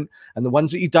don't. And the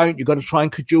ones that you don't, you've got to try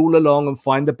and cajole along and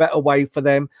find a better way for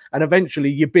them. And eventually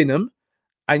you bin them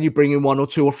and you bring in 1 or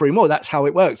 2 or 3 more. That's how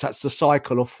it works. That's the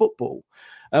cycle of football.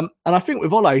 And I think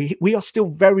with Ole, we are still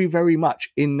very, very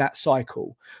much in that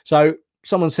cycle. So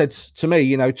someone said to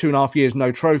me, 2.5 years,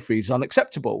 no trophies,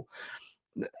 unacceptable.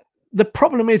 The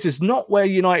problem is not where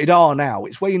United are now.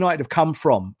 It's where United have come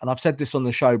from. And I've said this on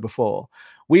the show before.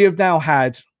 We have now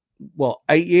had,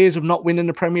 8 years of not winning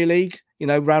the Premier League,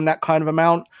 around that kind of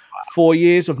amount, 4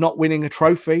 years of not winning a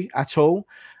trophy at all.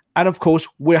 And of course,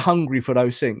 we're hungry for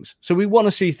those things. So we want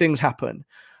to see things happen.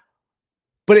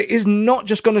 But it is not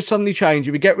just going to suddenly change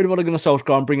if you get rid of Ole Gunnar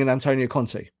Solskjaer and bring in Antonio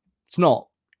Conte. It's not.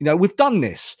 We've done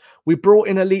this. We brought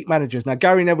in elite managers. Now,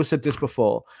 Gary Neville said this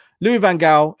before. Louis van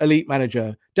Gaal, elite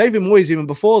manager. David Moyes, even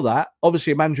before that,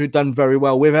 obviously a manager who'd done very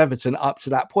well with Everton up to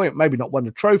that point. Maybe not won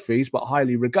the trophies, but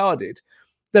highly regarded.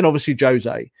 Then obviously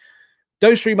Jose.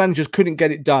 Those 3 managers couldn't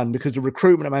get it done because the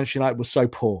recruitment at Manchester United was so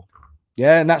poor.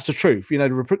 Yeah, and that's the truth. The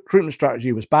recruitment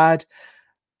strategy was bad.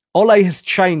 Ole has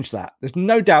changed that. There's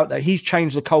no doubt that he's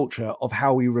changed the culture of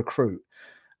how we recruit.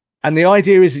 And the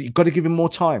idea is that you've got to give him more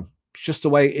time. It's just the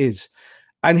way it is.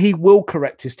 And he will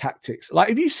correct his tactics. Like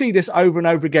if you see this over and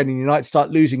over again and United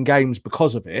start losing games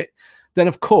because of it, then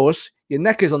of course your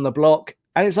neck is on the block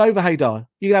and it's over, Haydar.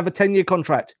 You can have a 10-year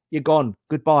contract. You're gone.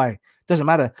 Goodbye. Doesn't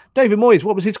matter. David Moyes,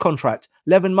 what was his contract?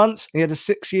 11 months and he had a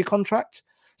 6-year contract.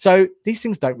 So these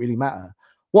things don't really matter.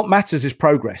 What matters is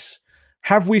progress.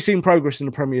 Have we seen progress in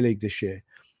the Premier League this year?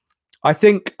 I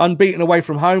think unbeaten away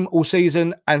from home all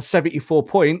season and 74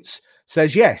 points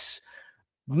says yes.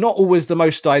 Not always the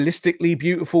most stylistically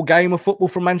beautiful game of football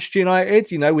from Manchester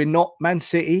United. You know, we're not Man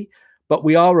City, but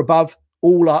we are above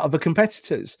all our other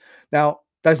competitors. Now,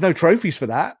 there's no trophies for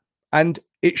that, and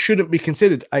it shouldn't be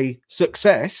considered a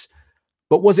success.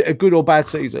 But was it a good or bad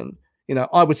season? You know,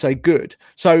 I would say good.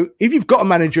 So if you've got a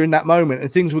manager in that moment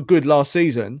and things were good last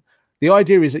season, the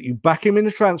idea is that you back him in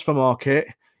the transfer market,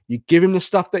 you give him the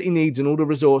stuff that he needs and all the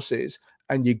resources,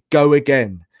 and you go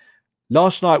again.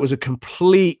 Last night was a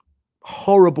complete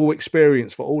horrible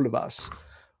experience for all of us,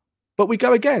 but we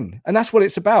go again. And that's what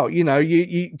it's about. You know,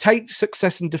 you take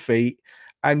success and defeat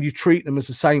and you treat them as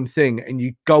the same thing and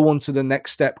you go on to the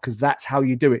next step because that's how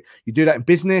you do it. You do that in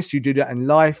business, you do that in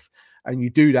life, and you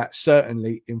do that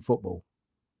certainly in football.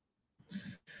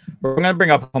 We're going to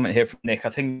bring up a comment here from Nick. I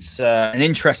think it's an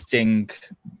interesting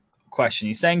question.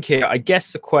 He's saying here, I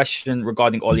guess the question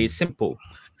regarding Ollie is simple.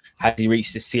 Has he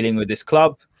reached the ceiling with this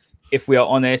club? If we are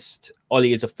honest,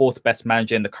 Ollie is the 4th best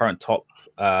manager in the current top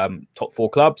 4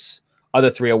 clubs. Other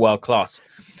 3 are world class.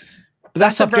 But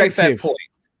that's a very subjective. fair point.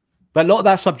 But a lot of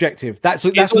that's subjective. That's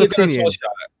an opinion.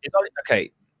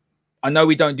 Okay, I know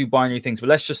we don't do binary things, but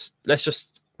let's just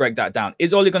break that down.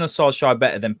 Is Ole Gunnar Solskjaer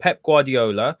better than Pep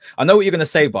Guardiola? I know what you're going to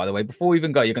say, by the way. Before we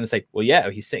even go, you're going to say, well, yeah,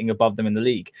 he's sitting above them in the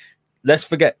league. Let's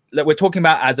forget that we're talking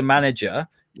about as a manager.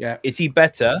 Yeah. Is he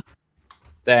better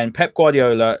than Pep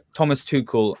Guardiola, Thomas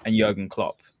Tuchel, and Jurgen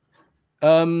Klopp?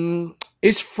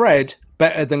 Is Fred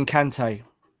better than Kante?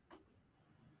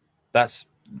 That's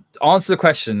answer the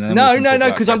question. No,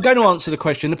 because I'm going to answer the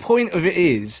question. The point of it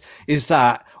is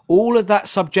that all of that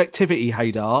subjectivity,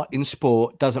 Haydar, in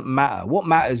sport doesn't matter. What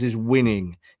matters is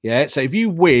winning. Yeah. So if you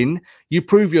win, you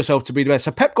prove yourself to be the best.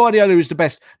 So Pep Guardiola is the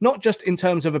best, not just in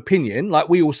terms of opinion, like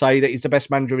we all say that he's the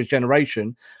best manager of his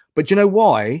generation, but do you know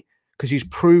why? Because he's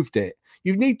proved it.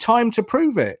 You need time to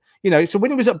prove it. You know, so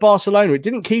when he was at Barcelona, it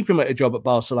didn't keep him at a job at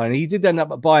Barcelona. He did end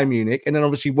up at Bayern Munich and then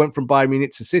obviously went from Bayern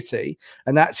Munich to City.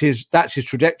 And that's his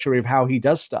trajectory of how he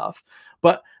does stuff.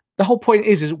 But the whole point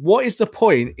is what is the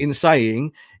point in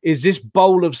saying, is this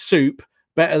bowl of soup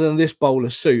better than this bowl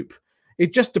of soup?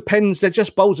 It just depends. They're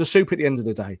just bowls of soup at the end of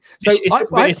the day. So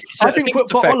I think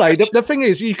for Ole, the thing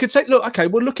is, you could say, look, okay,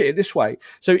 we'll look at it this way.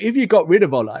 So if you got rid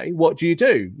of Ole, what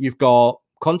do? You've got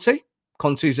Conte.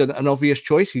 Conte's an obvious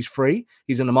choice. He's free.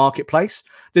 He's in the marketplace.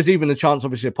 There's even a chance,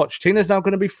 obviously, Pochettino is now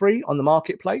going to be free on the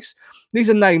marketplace. These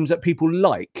are names that people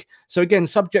like. So again,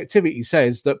 subjectivity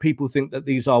says that people think that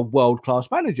these are world-class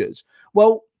managers.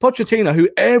 Well, Pochettino, who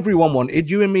everyone wanted,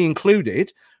 you and me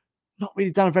included, not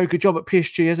really done a very good job at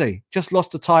PSG, has he? Just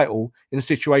lost the title in a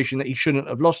situation that he shouldn't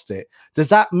have lost it. Does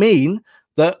that mean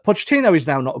that Pochettino is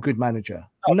now not a good manager?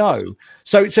 No.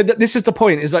 So this is the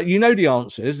point, is that you know the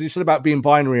answers. It's not about being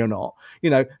binary or not. You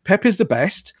know, Pep is the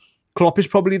best. Klopp is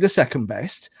probably the second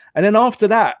best. And then after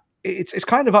that, it's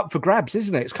kind of up for grabs,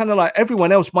 isn't it? It's kind of like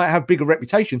everyone else might have bigger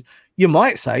reputations. You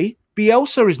might say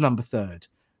Bielsa is number 3rd.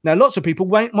 Now, lots of people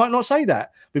might not say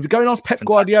that. But if you go and ask Pep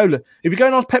Guardiola,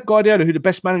 who the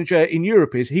best manager in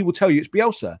Europe is, he will tell you it's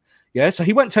Bielsa. Yeah, so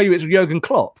he won't tell you it's Jurgen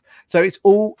Klopp. So it's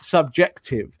all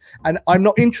subjective. And I'm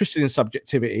not interested in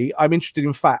subjectivity. I'm interested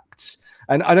in facts.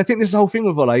 And I think this is the whole thing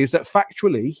with Ole, is that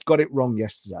factually he got it wrong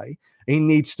yesterday. He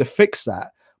needs to fix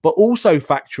that. But also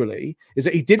factually is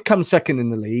that he did come second in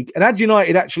the league. And had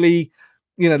United actually,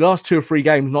 you know, the last 2 or 3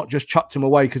 games not just chucked him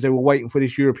away because they were waiting for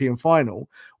this European final,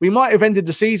 we might have ended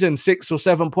the season 6 or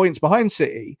 7 points behind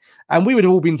City. And we would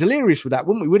have all been delirious with that,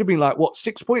 wouldn't we? We would have been like,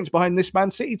 6 points behind this Man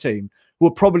City team, who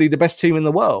are probably the best team in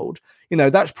the world. You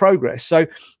know, that's progress. So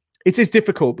it is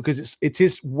difficult because it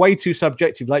is way too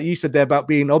subjective. Like you said there about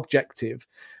being objective.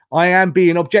 I am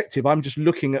being objective. I'm just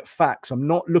looking at facts. I'm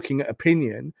not looking at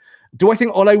opinion. Do I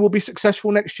think Ole will be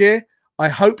successful next year? I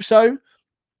hope so.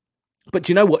 But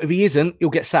do you know what? If he isn't, he'll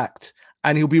get sacked,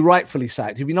 and he'll be rightfully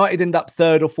sacked. If United end up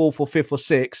 3rd or 4th or 5th or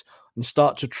 6th and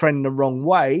start to trend the wrong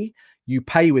way, you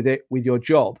pay with it with your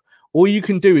job. All you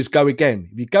can do is go again.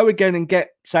 If you go again and get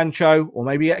Sancho, or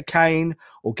maybe get a Kane,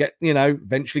 or get, you know,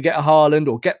 eventually get a Haaland,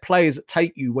 or get players that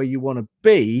take you where you want to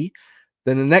be,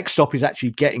 then the next stop is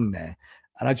actually getting there.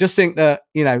 And I just think that,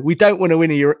 we don't want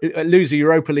to lose a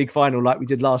Europa League final like we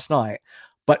did last night,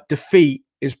 but defeat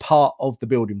is part of the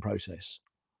building process.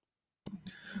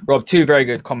 Rob, two very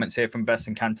good comments here from Bess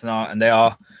and Cantona, and they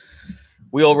are: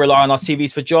 we all rely on our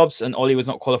CVs for jobs, and Ollie was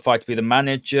not qualified to be the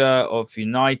manager of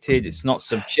United. It's not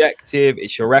subjective;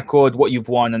 it's your record, what you've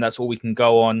won, and that's all we can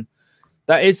go on.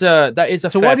 That is a.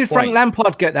 So why did Frank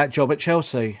Lampard get that job at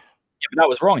Chelsea? Yeah, but that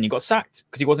was wrong. He got sacked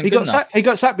because he wasn't good enough. He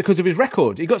got sacked because of his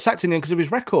record. He got sacked in the end because of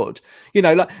his record.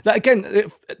 Like again,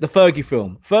 the Fergie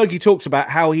film. Fergie talks about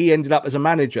how he ended up as a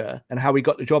manager and how he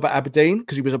got the job at Aberdeen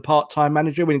because he was a part-time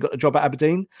manager when he got the job at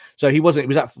Aberdeen. So he wasn't. He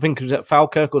was at, I think it was at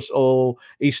Falkirk or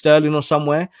East Stirling or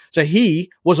somewhere. So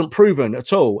he wasn't proven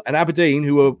at all. And Aberdeen,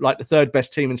 who were like the third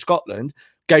best team in Scotland,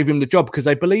 gave him the job because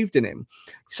they believed in him.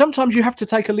 Sometimes you have to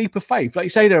take a leap of faith, like you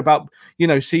say there about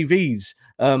CVs.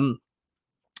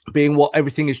 Being what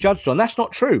everything is judged on. That's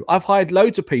not true. I've hired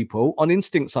loads of people on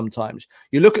instinct sometimes.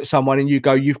 You look at someone and you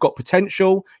go, you've got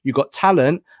potential, you've got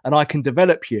talent, and I can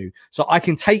develop you. So I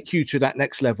can take you to that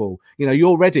next level.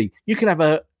 You're ready. You can have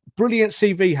a brilliant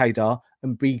CV, Haydar,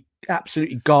 and be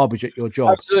absolutely garbage at your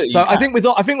job. Absolutely. So I think with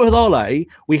Ole,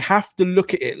 we have to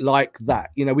look at it like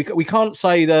that. We can't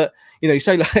say that, you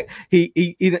say like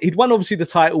he'd won obviously the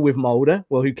title with Mulder.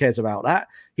 Well, who cares about that?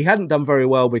 He hadn't done very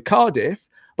well with Cardiff,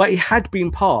 but he had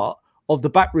been part of the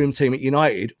backroom team at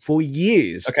United for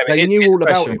years. Okay, they knew all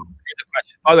about him.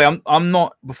 By the way, I'm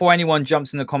not. Before anyone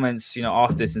jumps in the comments,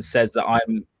 after this and says that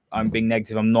I'm being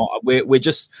negative, I'm not. We're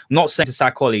just not saying to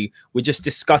sack Ollie. We're just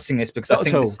discussing this because I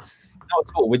think not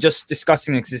at all. We're just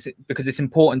discussing this because it's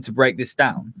important to break this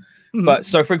down. Mm-hmm. But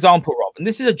so, for example, Rob, and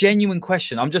this is a genuine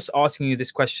question. I'm just asking you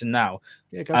this question now.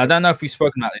 Yeah, I don't know if we've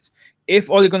spoken about this. If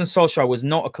Ole Gunnar Solskjaer was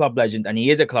not a club legend, and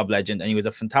he is a club legend, and he was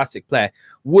a fantastic player,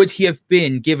 would he have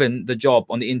been given the job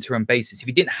on the interim basis if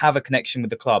he didn't have a connection with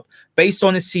the club? Based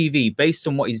on his CV, based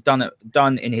on what he's done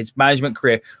in his management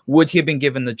career, would he have been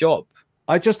given the job?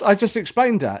 I just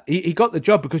explained that. He got the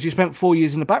job because he spent 4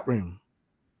 years in the back room.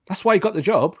 That's why he got the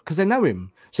job, because they know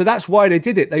him. So that's why they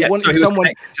did it. They wanted someone.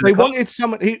 They wanted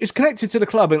someone. He is connected to the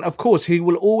club, and of course, he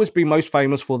will always be most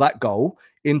famous for that goal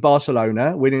in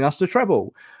Barcelona, winning us the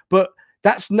treble. But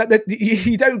that's not that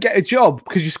you don't get a job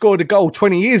because you scored a goal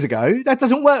 20 years ago. That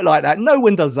doesn't work like that. No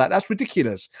one does that. That's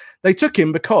ridiculous. They took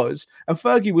him because, and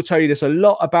Fergie will tell you this a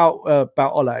lot about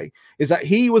Ole, is that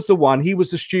he was the one, he was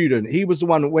the student. He was the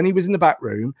one, when he was in the back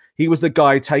room, he was the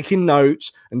guy taking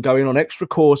notes and going on extra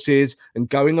courses and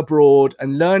going abroad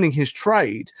and learning his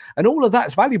trade. And all of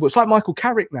that's valuable. It's like Michael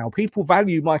Carrick now. People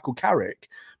value Michael Carrick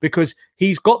because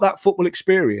he's got that football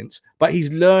experience, but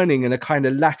he's learning in a kind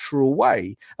of lateral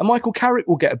way. And Michael Carrick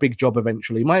will get a big job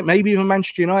eventually, maybe even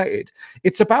Manchester United.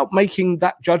 It's about making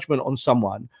that judgment on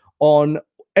someone on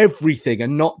everything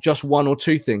and not just one or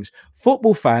two things.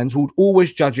 Football fans will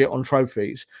always judge it on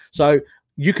trophies. So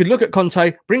you could look at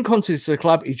Conte, bring Conte to the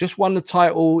club. He just won the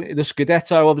title, the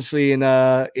Scudetto, obviously in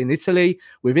Italy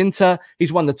with Inter.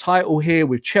 He's won the title here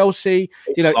with Chelsea.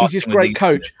 He's this great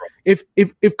coach.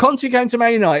 If Conte came to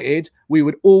Man United, we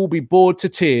would all be bored to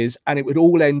tears, and it would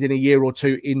all end in a year or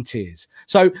two in tears.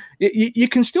 So you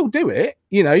can still do it.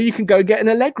 You can go get an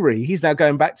Allegri. He's now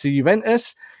going back to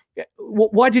Juventus.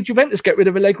 Why did Juventus get rid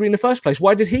of Allegri in the first place?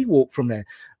 Why did he walk from there?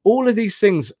 All of these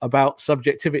things about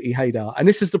subjectivity, Haydar, and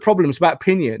this is the problem. It's about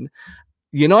opinion.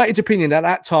 United's opinion at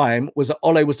that time was that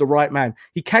Ole was the right man.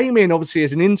 He came in, obviously,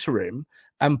 as an interim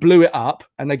and blew it up,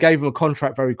 and they gave him a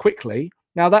contract very quickly.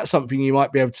 Now, that's something you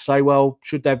might be able to say, well,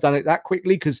 should they have done it that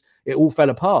quickly? Because it all fell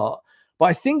apart. But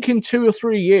I think in 2 or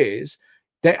 3 years,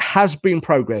 there has been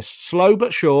progress. Slow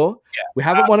but sure. Yeah, we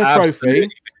haven't won a trophy.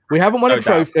 We haven't won a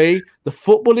trophy. The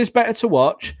football is better to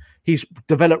watch. He's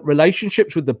developed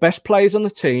relationships with the best players on the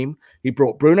team. He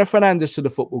brought Bruno Fernandes to the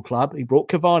football club. He brought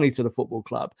Cavani to the football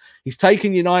club. He's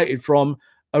taken United from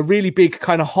a really big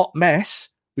kind of hot mess,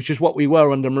 which is what we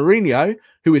were under Mourinho,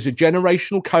 who is a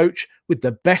generational coach with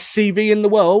the best CV in the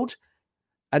world.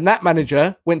 And that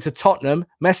manager went to Tottenham,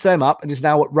 messed them up, and is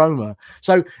now at Roma.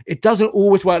 So it doesn't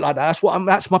always work like that.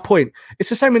 That's my point. It's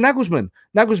the same with Nagelsmann.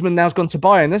 Nagelsmann now's gone to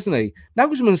Bayern, hasn't he?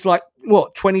 Nagelsmann's like,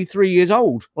 23 years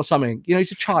old or something.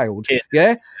 He's a child.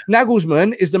 Yeah.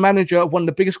 Nagelsmann is the manager of one of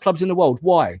the biggest clubs in the world.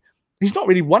 Why? He's not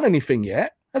really won anything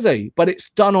yet, has he? But it's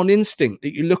done on instinct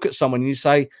that you look at someone and you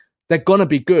say, they're going to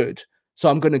be good. So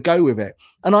I'm going to go with it.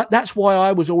 And that's why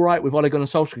I was all right with Ole Gunnar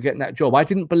Solskjaer getting that job. I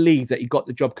didn't believe that he got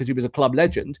the job because he was a club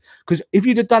legend. Because if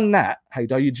you'd have done that,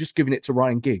 Haydar, you'd just given it to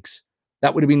Ryan Giggs.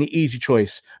 That would have been the easy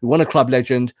choice. We want a club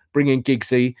legend, bring in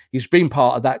Giggsy. He's been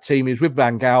part of that team. He was with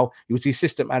Van Gaal. He was the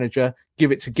assistant manager.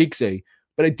 Give it to Giggsy.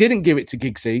 But they didn't give it to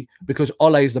Giggsy because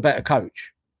Ole is the better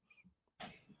coach.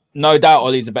 No doubt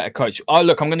Ollie's a better coach. Oh,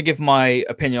 look, I'm going to give my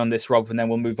opinion on this, Rob, and then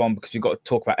we'll move on because we've got to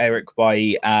talk about Eric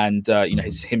Bailly and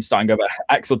him starting to go back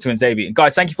Axel to Xavier. And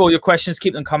guys, thank you for all your questions.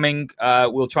 Keep them coming.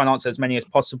 We'll try and answer as many as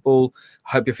possible.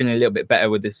 I hope you're feeling a little bit better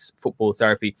with this football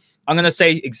therapy. I'm going to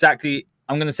say exactly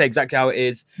how it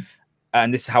is,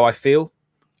 and this is how I feel.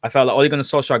 I felt like Ole Gunnar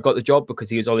Solskjaer got the job because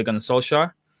he was Ole Gunnar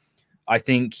Solskjaer. I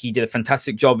think he did a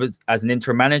fantastic job as an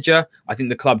interim manager. I think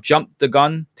the club jumped the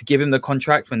gun to give him the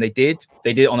contract when they did.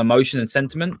 They did it on emotion and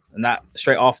sentiment, and that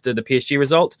straight after the PSG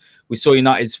result. We saw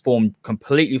United's form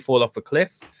completely fall off a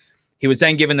cliff. He was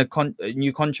then given a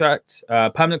new contract,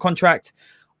 permanent contract.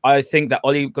 I think that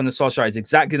Ole Gunnar Solskjaer is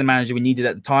exactly the manager we needed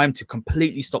at the time to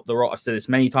completely stop the rot. I've said this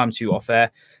many times to you off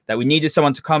air, that we needed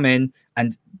someone to come in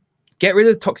and get rid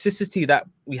of the toxicity that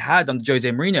we had under Jose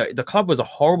Mourinho. The club was a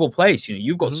horrible place.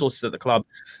 You've got sources at the club.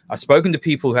 I've spoken to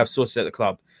people who have sources at the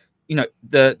club.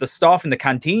 The staff in the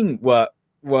canteen were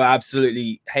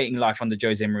absolutely hating life under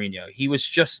Jose Mourinho. He was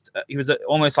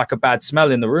almost like a bad smell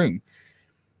in the room.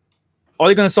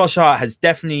 Ole Gunnar Solskjaer has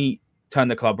definitely turned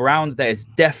the club around. There is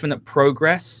definite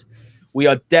progress. We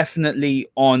are definitely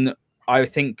on, I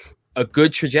think, a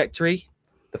good trajectory.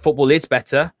 The football is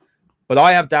better. But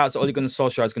I have doubts that Ole Gunnar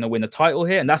Solskjaer is going to win a title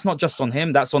here. And that's not just on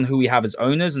him. That's on who we have as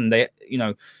owners. And they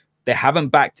haven't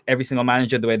backed every single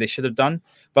manager the way they should have done.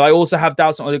 But I also have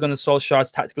doubts on Ole Gunnar Solskjaer's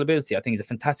tactical ability. I think he's a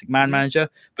fantastic manager.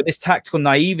 But this tactical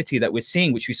naivety that we're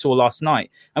seeing, which we saw last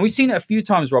night, and we've seen it a few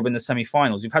times, Rob, in the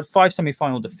semi-finals. We've had 5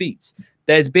 semi-final defeats.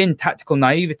 There's been tactical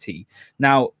naivety.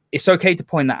 Now, it's okay to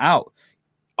point that out.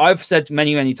 I've said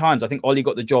many, many times, I think Ole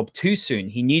got the job too soon.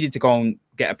 He needed to go and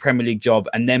get a Premier League job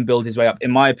and then build his way up. In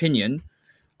my opinion,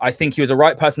 I think he was the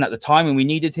right person at the time when we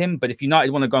needed him. But if United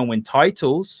want to go and win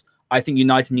titles, I think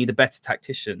United need a better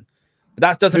tactician. But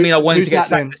that doesn't mean I want him to get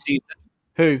sacked this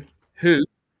season. Who?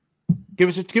 Give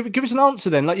us an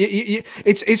answer then. Like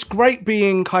it's great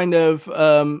being kind of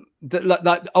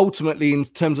like ultimately in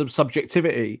terms of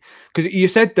subjectivity, because you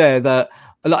said there that.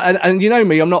 And you know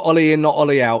me, I'm not Ollie in, not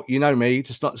Ollie out. You know me,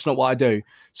 it's not what I do.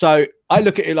 So I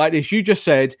look at it like this. You just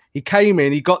said he came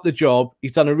in, he got the job,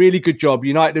 he's done a really good job.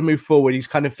 United to move forward. He's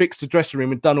kind of fixed the dressing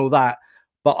room and done all that.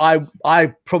 But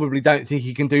I probably don't think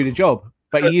he can do the job.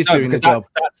 But he is doing the job.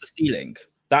 That's the ceiling.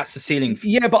 That's the ceiling.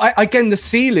 Yeah, but again, the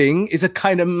ceiling is a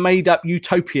kind of made-up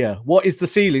utopia. What is the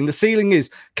ceiling? The ceiling is,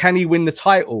 can he win the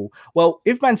title? Well,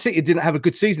 if Man City didn't have a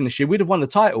good season this year, we'd have won the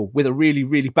title with a really,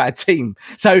 really bad team.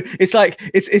 So it's like,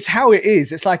 it's how it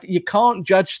is. It's like you can't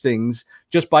judge things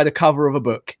just by the cover of a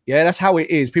book. Yeah, that's how it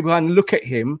is. People kind of look at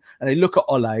him and they look at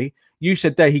Ole. You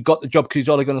said there he got the job because he's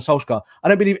Ole Gunnar Solskjaer. I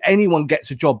don't believe anyone gets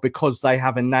a job because they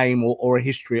have a name or a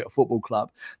history at a football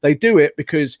club. They do it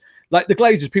because, like the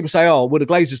Glazers, people say, oh, well, the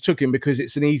Glazers took him because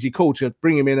it's an easy call to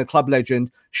bring him in, a club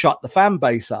legend, shut the fan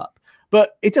base up.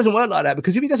 But it doesn't work like that,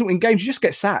 because if he doesn't win games, you just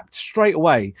get sacked straight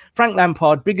away. Frank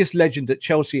Lampard, biggest legend at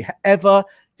Chelsea ever,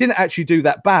 didn't actually do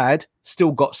that bad,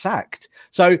 still got sacked.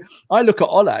 So I look at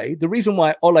Ole. The reason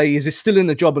why Ole is still in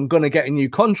the job and going to get a new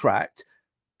contract,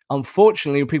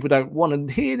 unfortunately, people don't want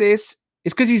to hear this,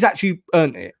 it's because he's actually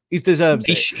earned it. He deserves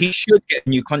it. He should get a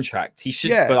new contract. He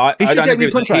should, yeah, but I don't get agree a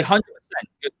new contract. 100%.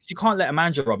 You can't let a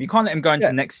manager, Rob. You can't let him go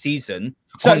into next season.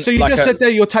 So you just said there,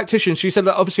 your tactician. She said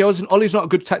that obviously Ollie's not a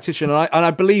good tactician, and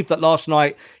I believe that last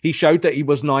night he showed that he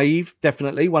was naive,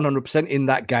 definitely 100% in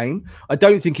that game. I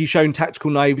don't think he's shown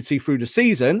tactical naivety through the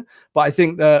season, but I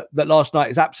think that last night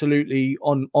is absolutely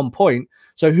on point.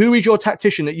 So who is your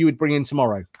tactician that you would bring in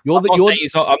tomorrow? I'm not saying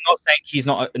he's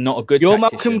not a good. You're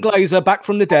tactician. Malcolm Glazer back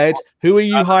from the dead. Who are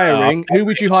you hiring? Who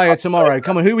would you hire tomorrow?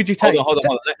 Come on, who would you take? Hold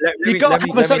on. You got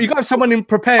to have someone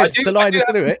prepared to line to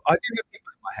do it. I do have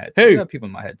people in my head. Who? I do have people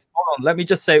in my head. Hold on, let me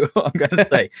just say what I'm going to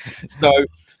say. So,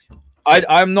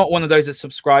 I'm not one of those that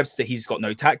subscribes to he's got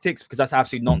no tactics, because that's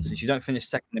absolute nonsense. You don't finish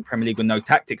second in Premier League with no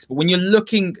tactics. But when you're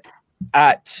looking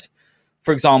at,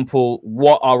 for example,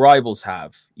 what our rivals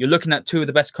have, you're looking at two of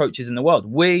the best coaches in the world.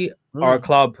 We are a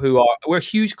club we're a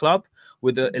huge club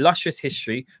with an illustrious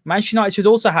history. Manchester United should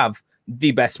also have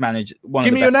the best manager.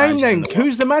 Give me your name then.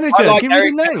 Who's the manager? Give me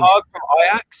your name. From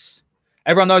Ajax.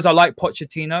 Everyone knows I like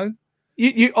Pochettino.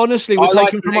 You honestly would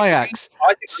take him from Ajax?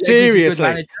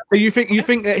 Seriously? So you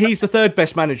think that he's the third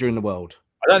best manager in the world?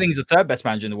 I don't think he's the third best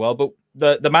manager in the world,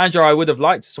 but the manager I would have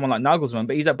liked is someone like Nagelsmann,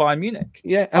 but he's at Bayern Munich.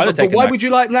 Yeah, but why would you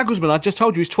like Nagelsmann? I just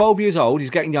told you he's 12 years old. He's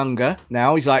getting younger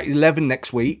now. He's like 11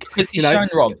 next week. Because he's shown,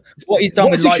 Rob, what he's done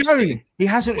with Leipzig. He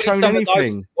hasn't shown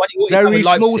anything. Very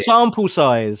small sample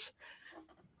size.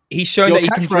 He's shown that he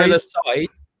can drill aside.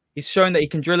 He's shown that he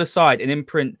can drill aside and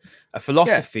imprint a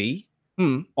philosophy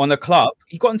on a club.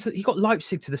 He got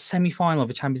Leipzig to the semi-final of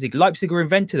the Champions League. Leipzig were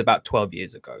invented about 12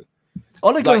 years ago.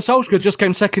 Ole Gunnar Solskjaer just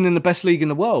came second in the best league in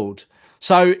the world.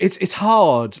 So it's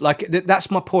hard. Like, that's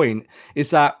my point,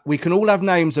 is that we can all have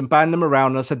names and ban them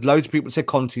around. And I said loads of people said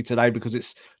Conte today because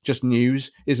it's just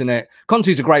news, isn't it?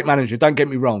 Conte's a great manager, don't get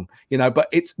me wrong,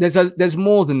 but there's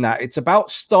more than that. It's about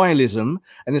stylism,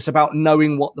 and it's about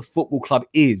knowing what the football club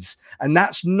is. And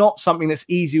that's not something that's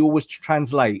easy always to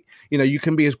translate. You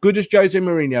can be as good as Jose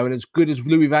Mourinho and as good as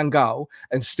Louis van Gaal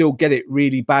and still get it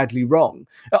really badly wrong.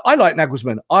 I like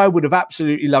Nagelsmann. I would have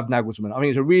absolutely loved Nagelsmann. I mean,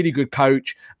 he's a really good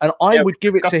coach, and I would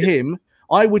give it to him.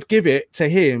 I would give it to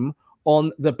him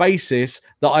on the basis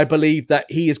that I believe that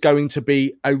he is going to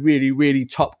be a really, really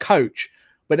top coach.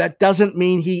 But that doesn't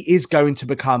mean he is going to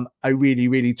become a really,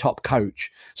 really top coach.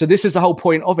 So this is the whole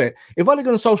point of it. If Ole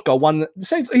Gunnar Solskjaer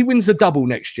say he wins the double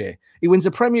next year, he wins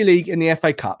the Premier League and the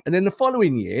FA Cup, and then the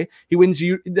following year he wins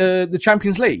the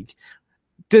Champions League,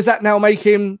 does that now make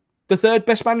him the third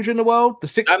best manager in the world, the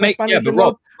sixth best manager in the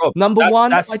world, number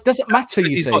one? It doesn't matter.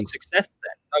 You see, got success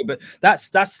then. No, but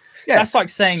that's like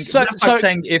saying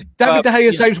saying if David De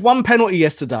Gea saves one penalty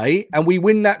yesterday and we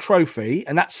win that trophy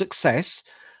and that's success,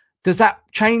 does that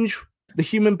change the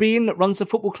human being that runs the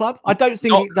football club? I don't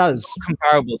think it does.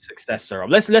 Comparable success, sir.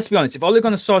 Let's be honest. If Ole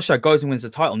Gunnar Solskjaer goes and wins the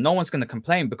title, no one's going to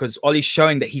complain because Ole's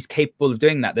showing that he's capable of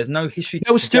doing that. There's no history.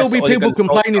 There will still be people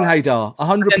complaining, Haydar.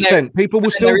 100%. People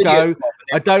will still go,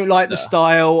 I don't like the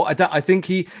style. I think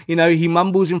he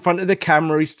mumbles in front of the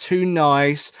camera. He's too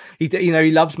nice. He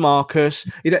loves Marcus.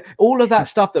 All of that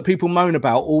stuff that people moan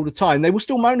about all the time, they will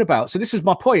still moan about. So this is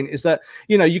my point: is that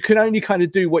you can only kind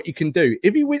of do what you can do.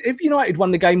 If United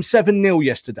won the game 7-0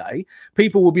 yesterday,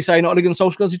 people will be saying Ole Gunnar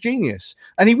Solskjaer's a genius,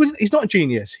 and he's not a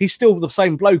genius. He's still the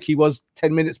same bloke he was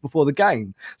 10 minutes before the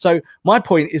game. So my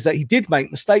point is that he did make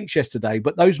mistakes yesterday,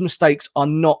 but those mistakes are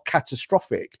not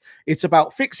catastrophic. It's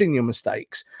about fixing your mistakes.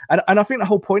 And I think the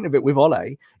whole point of it with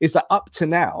Ole is that up to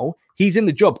now, he's in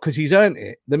the job because he's earned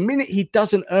it. The minute he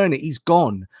doesn't earn it, he's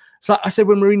gone. So I said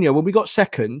when we got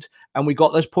second and we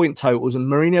got those point totals and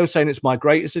Mourinho was saying it's my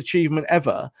greatest achievement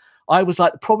ever, I was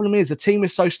like, the problem is the team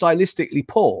is so stylistically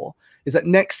poor is that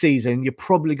next season you're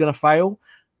probably going to fail.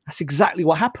 That's exactly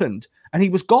what happened. And he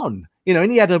was gone.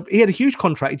 And he had a huge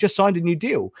contract. He just signed a new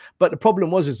deal. But the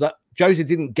problem is that Jose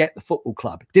didn't get the football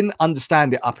club, didn't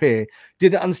understand it up here,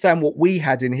 didn't understand what we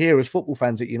had in here as football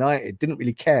fans at United, didn't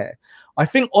really care. I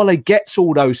think Ole gets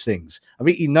all those things. I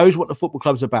think he knows what the football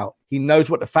club's about. He knows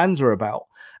what the fans are about.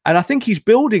 And I think he's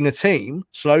building a team,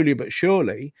 slowly but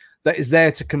surely, that is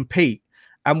there to compete.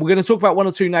 And we're going to talk about one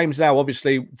or two names now,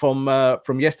 obviously, from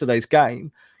yesterday's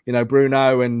game.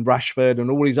 Bruno and Rashford and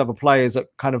all these other players that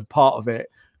kind of part of it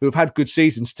who have had good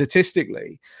seasons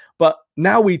statistically. But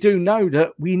now we do know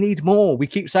that we need more. We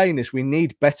keep saying this. We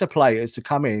need better players to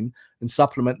come in and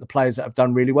supplement the players that have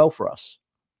done really well for us.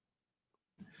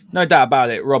 No doubt about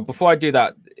it, Rob. Before I do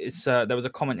that, there was a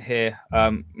comment here.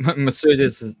 Masood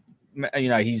is,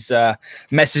 he's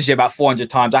messaged it about 400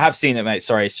 times. I have seen it, mate.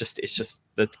 Sorry, it's just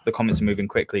the comments are moving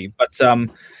quickly. But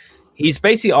he's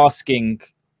basically asking,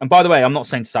 and by the way, I'm not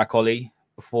saying to sack Ole.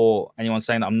 Before anyone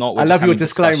saying that I'm not. I love your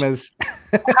disclaimers.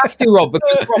 I have to, Rob,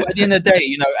 because Rob, at the end of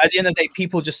the day,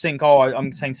 people just think,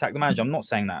 I'm saying sack the manager. I'm not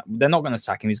saying that. They're not going to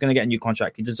sack him. He's going to get a new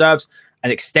contract. He deserves an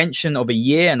extension of a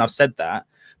year, and I've said that.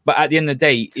 But at the end of the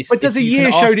day, does a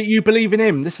year show that you believe in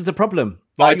him? This is the problem.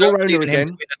 Like your owner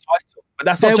again. But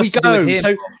that's not just to do with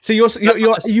him. So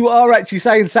you are actually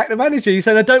saying sack the manager. You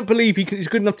said I don't believe he's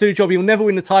good enough to do the job. He'll never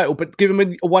win the title, but give him a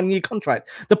 1-year contract.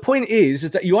 The point is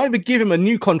that you either give him a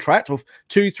new contract of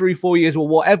 2, 3, 4 years or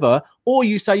whatever, or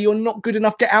you say you're not good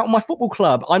enough. Get out of my football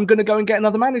club. I'm going to go and get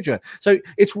another manager. So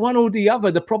it's one or the other.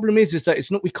 The problem is that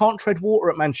it's not. We can't tread water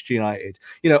at Manchester United.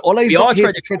 Ole's not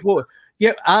here to tread water.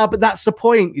 Yeah, but that's the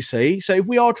point, you see. So if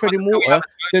we are treading water,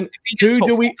 then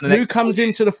who comes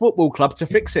into the football club to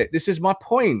fix it? This is my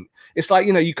point. It's like,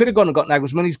 you could have gone and got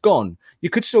Nagelsmann, he's gone. You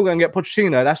could still go and get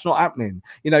Pochettino, that's not happening.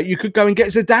 You could go and get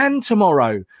Zidane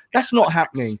tomorrow. That's not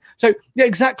happening. So, yeah,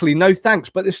 exactly, no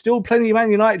thanks. But there's still plenty of Man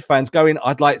United fans going,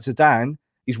 I'd like Zidane.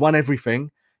 He's won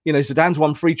everything. Zidane's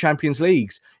won 3 Champions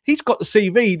Leagues. He's got the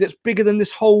CV that's bigger than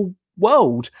this whole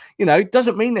world. It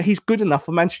doesn't mean that he's good enough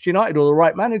for Manchester United or the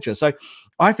right manager. So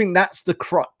I think that's the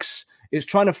crux. It's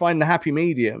trying to find the happy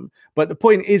medium. But the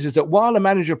point is that while a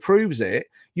manager proves it,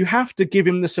 you have to give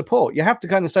him the support. You have to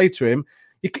kind of say to him,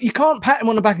 you can't pat him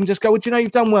on the back and just go, well,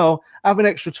 you've done well. Have an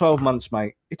extra 12 months,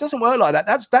 mate. It doesn't work like that.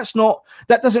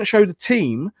 That doesn't show the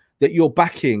team that you're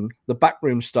backing the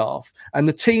backroom staff, and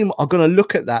the team are going to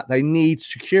look at that. They need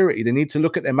security. They need to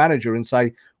look at their manager and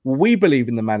say, well, we believe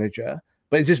in the manager.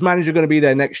 But is this manager going to be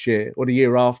there next year or the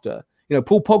year after?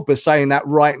 Paul Pogba's saying that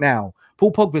right now.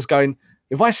 Paul Pogba's going,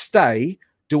 if I stay,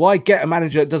 do I get a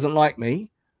manager that doesn't like me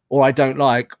or I don't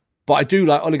like, but I do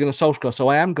like Ole Gunnar Solskjaer, so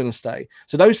I am going to stay.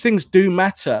 So those things do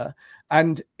matter.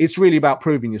 And it's really about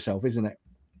proving yourself, isn't it?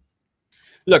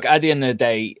 Look, at the end of the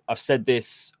day, I've said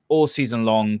this all season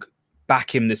long.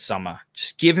 Back him this summer.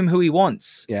 Just give him who he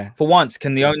wants. Yeah. For once,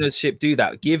 can the ownership do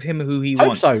that? Give him who he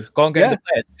wants. So. Go and get the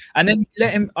players. And then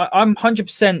let him. I'm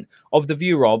 100% of the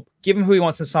view, Rob. Give him who he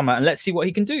wants in summer and let's see what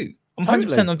he can do. I'm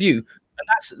 100% of you.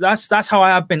 And that's how I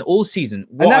have been all season.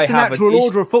 And that's the natural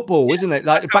order of football, isn't it?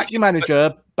 Like back your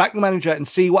manager and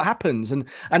see what happens. And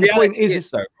the point is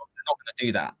though, Rob, they're not going to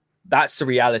do that. That's the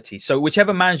reality. So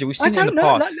whichever manager we've seen in the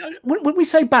past. When we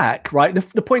say back, right,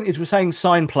 the point is we're saying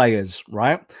sign players,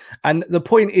 right? And the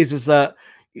point is that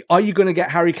are you going to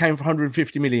get Harry Kane for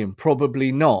 150 million?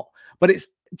 Probably not. But it's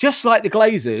just like the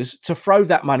Glazers to throw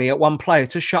that money at one player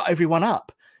to shut everyone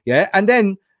up. Yeah. And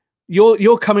then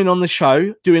you're coming on the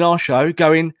show, doing our show,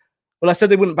 going, well, I said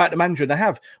they wouldn't back the manager, and they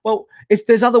have. Well,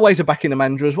 there's other ways of backing the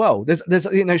manager as well. There's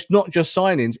it's not just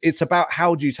signings. It's about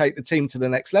how do you take the team to the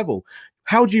next level?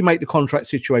 How do you make the contract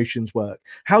situations work?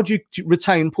 How do you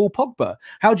retain Paul Pogba?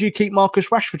 How do you keep Marcus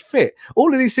Rashford fit?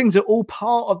 All of these things are all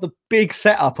part of the big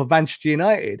setup of Manchester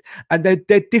United, and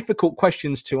they're difficult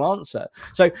questions to answer.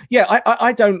 So, yeah,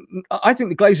 I think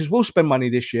the Glazers will spend money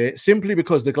this year simply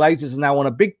because the Glazers are now on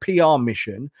a big PR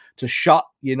mission to shut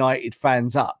United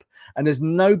fans up. And there's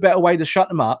no better way to shut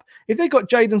them up. If they got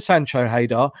Jadon Sancho,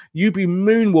 Haydar, you'd be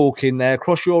moonwalking there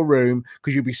across your room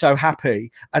because you'd be so happy.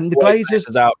 And the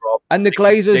Glazers out, Rob. And the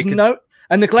Glazers know.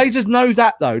 And the Glazers know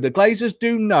that, though. The Glazers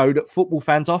do know that football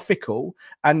fans are fickle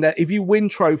and that if you win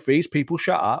trophies, people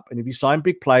shut up. And if you sign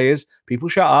big players, people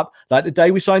shut up. Like the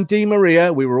day we signed Di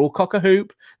Maria, we were all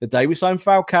cock-a-hoop. The day we signed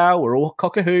Falcao, we're all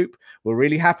cock-a-hoop. We're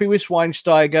really happy with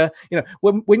Schweinsteiger. You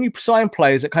know, when you sign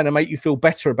players that kind of make you feel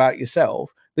better about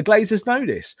yourself, the Glazers know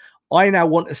this. I now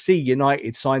want to see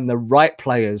United sign the right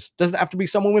players. Doesn't have to be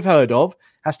someone we've heard of.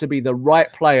 Has to be the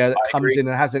right player that comes in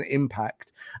and has an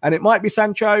impact. And it might be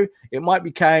Sancho, it might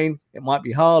be Kane, it might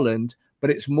be Haaland, but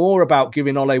it's more about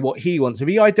giving Ole what he wants. If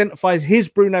he identifies his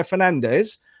Bruno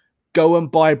Fernandes, go and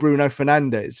buy Bruno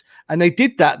Fernandes. And they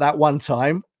did that one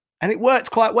time, and it worked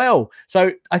quite well.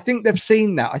 So I think they've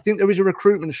seen that. I think there is a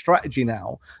recruitment strategy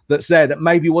now that's there that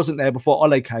maybe wasn't there before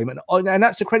Ole came. And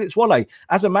that's the credit to Ole.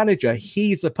 As a manager,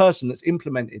 he's the person that's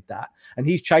implemented that, and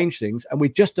he's changed things. And we're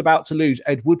just about to lose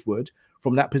Ed Woodward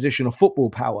from that position of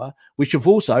football power, which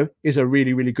also is a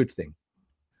really, really good thing.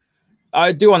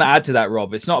 I do want to add to that,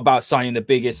 Rob. It's not about signing the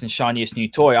biggest and shiniest new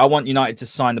toy. I want United to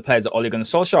sign the players that Ole Gunnar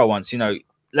Solskjaer wants. You know,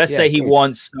 let's say he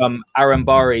wants Aaron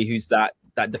Barry, who's that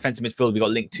defensive midfielder we got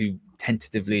linked to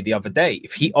tentatively the other day.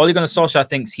 If Ole Gunnar Solskjaer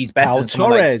thinks he's better than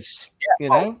someone Torres,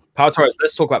 Pau Torres.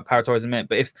 Let's talk about Pau Torres in a minute.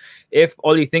 But if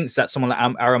Ole thinks that someone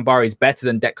like Aaron Barry is better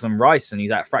than Declan Rice and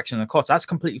he's at a fraction of the cost, that's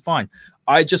completely fine.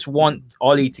 I just want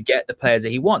Ole to get the players that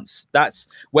he wants. That's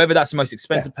whether that's the most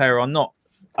expensive player or not.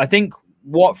 I think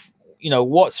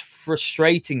what's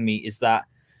frustrating me is that,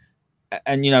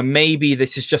 and maybe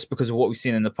this is just because of what we've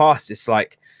seen in the past. It's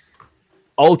like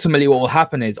ultimately what will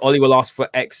happen is Ole will ask for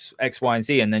X, Y, and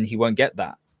Z, and then he won't get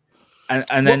that.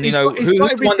 And then he's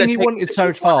got everything he wanted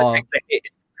so far.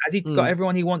 Has he got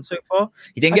everyone he wants so far?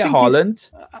 He didn't get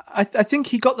Haaland. I think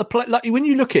he got the play. Like when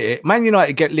you look at it, Man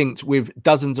United get linked with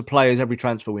dozens of players every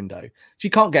transfer window. So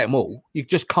you can't get them all. You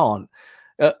just can't.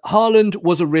 Haaland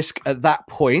was a risk at that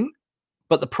point,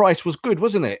 but the price was good,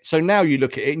 wasn't it? So now you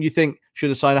look at it and you think,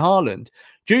 should have signed Haaland.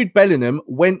 Jude Bellingham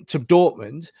went to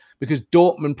Dortmund because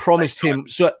Dortmund promised him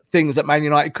things that Man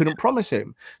United couldn't promise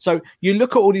him. So you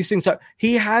look at all these things. So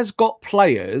he has got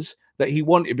players that he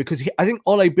wanted because I think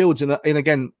Ole builds in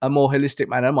again, a more holistic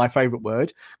manner, my favorite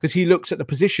word, because he looks at the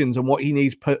positions and what he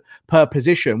needs per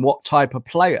position, what type of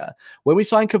player. When we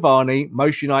signed Cavani,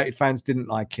 most United fans didn't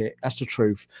like it. That's the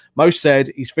truth. Most said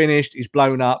he's finished, he's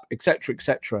blown up, etc.,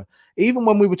 etc. Even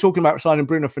when we were talking about signing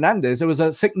Bruno Fernandes, there was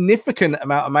a significant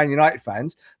amount of Man United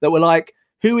fans that were like,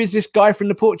 who is this guy from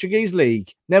the Portuguese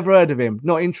league? Never heard of him.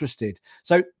 Not interested.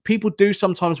 So people do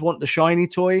sometimes want the shiny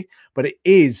toy, but it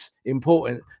is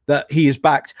important that he is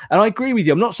backed. And I agree with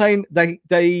you. I'm not saying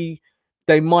they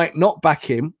might not back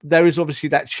him. There is obviously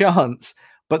that chance,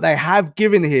 but they have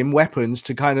given him weapons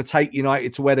to kind of take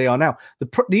United to where they are now.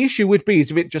 The issue would be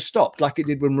is if it just stopped like it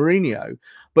did with Mourinho,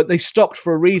 but they stopped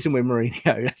for a reason with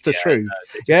Mourinho. That's the truth.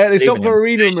 They stopped for a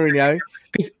reason with Mourinho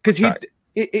because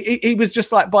he was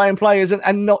just like buying players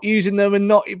and not using them and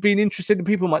not being interested in.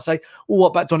 People might say, well, what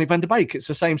about Donny van de Beek? It's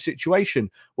the same situation.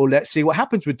 Well, let's see what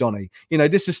happens with Donny.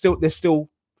 There's still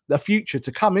the future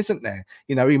to come, isn't there?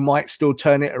 He might still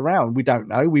turn it around. We don't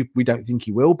know. We don't think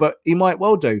he will, but he might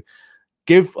well do.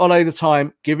 Give Ole the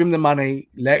time, give him the money,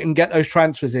 let him get those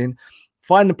transfers in,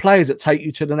 find the players that take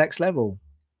you to the next level.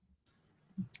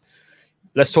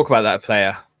 Let's talk about that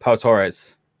player, Pau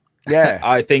Torres. Yeah.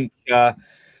 I think,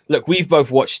 look, we've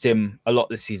both watched him a lot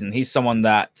this season. He's someone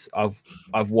that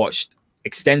I've watched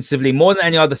extensively, more than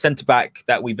any other centre-back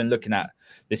that we've been looking at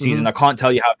this season. I can't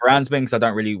tell you how Varane's been because I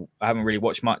haven't really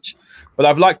watched much. But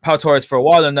I've liked Pau Torres for a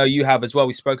while, and I know you have as well.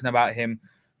 We've spoken about him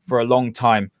for a long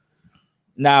time.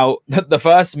 Now, the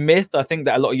first myth I think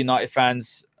that a lot of United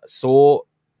fans saw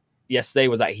yesterday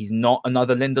was that he's not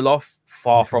another Lindelof.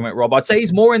 Far from it, Rob. I'd say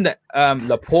he's more in the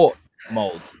Laporte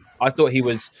mold. I thought he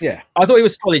was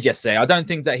solid yesterday. I don't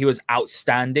think that he was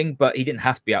outstanding, but he didn't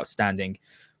have to be outstanding.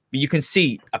 But you can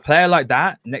see a player like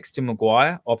that next to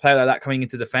Maguire, or a player like that coming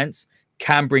into defense,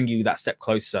 can bring you that step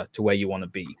closer to where you want to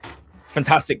be.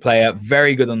 Fantastic player,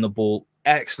 very good on the ball,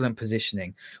 excellent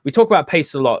positioning. We talk about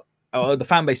pace a lot. The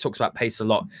fan base talks about pace a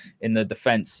lot in the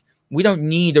defense. We don't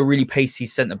need a really pacey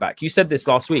centre back. You said this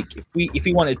last week. If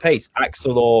we wanted pace,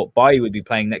 Axel or Bailly would be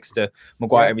playing next to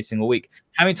Maguire every single week.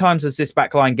 How many times does this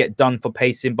back line get done for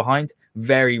pace in behind?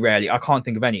 Very rarely. I can't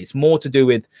think of any. It's more to do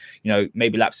with,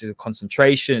 maybe lapses of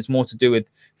concentration. It's more to do with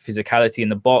physicality in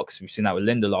the box. We've seen that with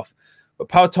Lindelof. But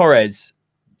Pau Torres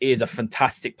is a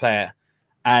fantastic player.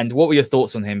 And what were your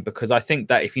thoughts on him? Because I think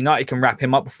that if United can wrap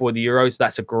him up before the Euros,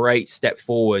 that's a great step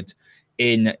forward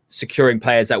in securing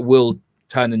players that will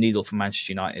turn the needle for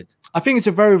Manchester United. I think it's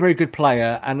a very, very good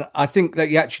player. And I think that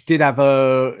he actually did have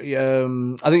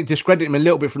I think discredit him a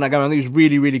little bit from that game. I think he was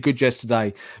really, really good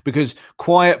yesterday because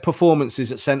quiet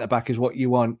performances at centre-back is what you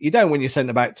want. You don't want your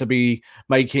centre-back to be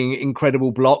making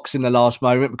incredible blocks in the last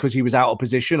moment because he was out of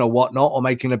position or whatnot, or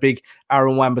making a big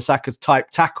Aaron Wan-Bissaka type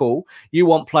tackle. You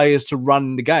want players to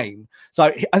run the game.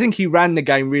 So I think he ran the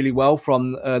game really well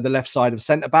from the left side of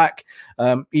centre-back,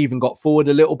 even got forward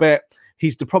a little bit.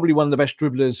 He's probably one of the best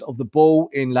dribblers of the ball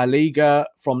in La Liga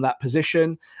from that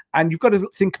position. And you've got to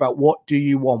think about, what do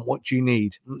you want? What do you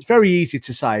need? It's very easy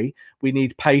to say we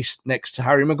need pace next to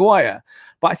Harry Maguire.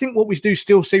 But I think what we do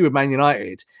still see with Man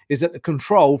United is that the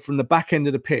control from the back end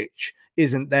of the pitch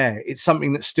isn't there. It's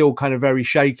something that's still kind of very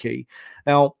shaky.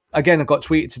 Now, again, I got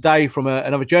tweeted today from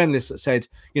another journalist that said,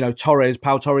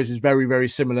 Pau Torres is very, very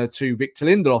similar to Victor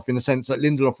Lindelof in the sense that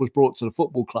Lindelof was brought to the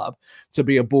football club to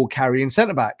be a ball-carrying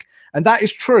centre-back. And that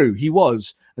is true. He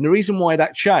was. And the reason why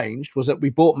that changed was that we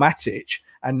bought Matic,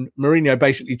 and Mourinho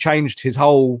basically changed his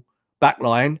whole back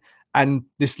line. And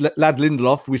this lad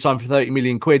Lindelof, we signed for 30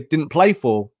 million quid, didn't play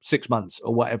for 6 months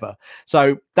or whatever.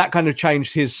 So that kind of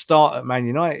changed his start at Man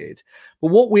United.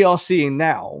 But what we are seeing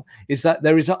now is that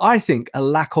there is, I think, a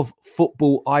lack of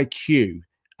football IQ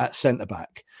at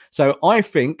centre-back. So I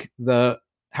think that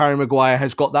Harry Maguire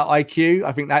has got that IQ.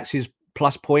 I think that's his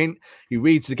plus point. He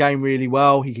reads the game really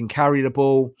well. He can carry the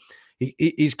ball.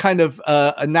 He's kind of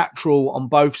a natural on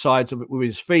both sides of it with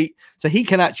his feet. So he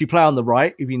can actually play on the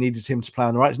right if you needed him to play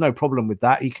on the right. There's no problem with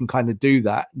that. He can kind of do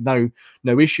that. No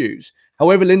issues.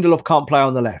 However, Lindelof can't play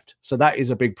on the left. So that is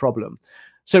a big problem.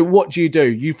 So what do?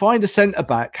 You find a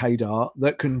centre-back, Haydar,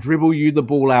 that can dribble you the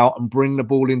ball out and bring the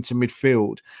ball into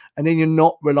midfield. And then you're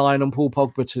not relying on Paul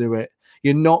Pogba to do it.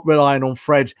 You're not relying on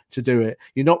Fred to do it.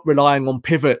 You're not relying on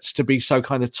pivots to be so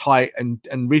kind of tight and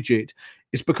rigid.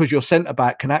 It's because your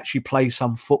centre-back can actually play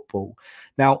some football.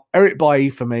 Now, Eric Bailly,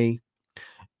 for me,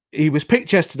 he was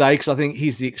picked yesterday because I think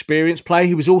he's the experienced player.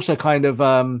 He was also kind of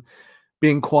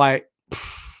being quite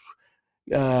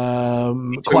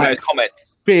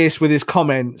fierce with his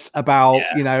comments about,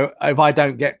 if I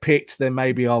don't get picked, then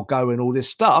maybe I'll go and all this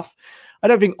stuff. I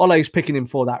don't think Ole's picking him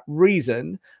for that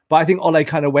reason, but I think Ole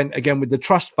kind of went again with the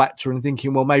trust factor and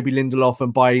thinking, well, maybe Lindelof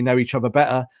and Bailly know each other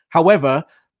better. However,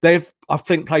 they've, I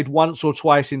think, played once or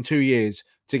twice in 2 years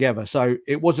together. So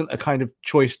it wasn't a kind of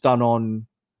choice done on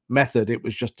method. It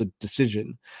was just a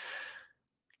decision.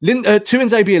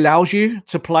 Tuanzebe allows you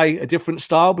to play a different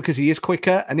style because he is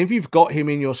quicker. And if you've got him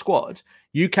in your squad,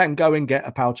 you can go and get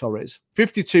a Pau Torres.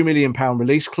 £52 million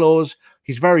release clause.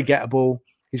 He's very gettable.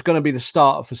 He's going to be the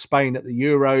starter for Spain at the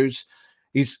Euros.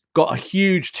 He's got a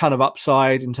huge ton of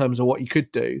upside in terms of what he could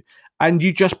do. And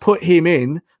you just put him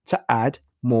in to add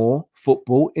more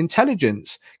football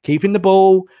intelligence, keeping the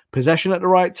ball, possession at the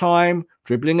right time,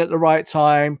 dribbling at the right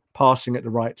time, passing at the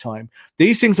right time.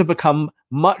 These things have become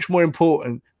much more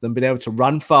important than being able to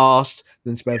run fast,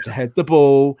 than to be able to head the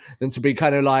ball, than to be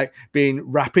kind of like being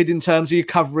rapid in terms of your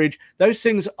coverage. Those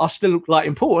things are still like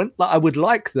important, like I would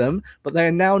like them, but they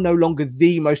are now no longer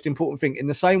the most important thing. In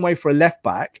the same way for a left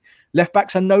back, left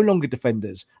backs are no longer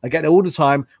defenders. I get it all the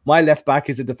time. My left back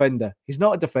is a defender. He's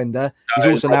not a defender. He's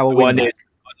also now a wing back.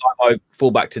 my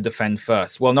fullback to defend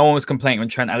first. Well, no one was complaining when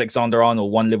Trent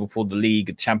Alexander-Arnold won Liverpool the league,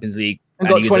 the Champions League, and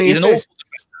got 20 he's assists.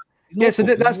 Yeah, so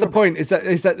that's the point. Is that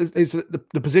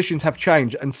the positions have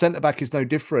changed, and centre back is no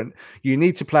different. You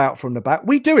need to play out from the back.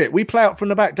 We do it. We play out from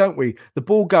the back, don't we? The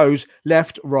ball goes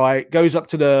left, right, goes up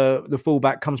to the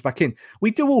fullback, comes back in.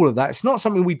 We do all of that. It's not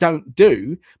something we don't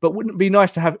do, but wouldn't it be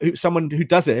nice to have someone who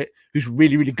does it who's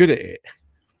really, really good at it?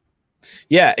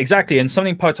 Yeah, exactly. And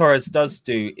something Pau Torres does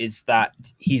do is that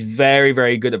he's very,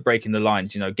 very good at breaking the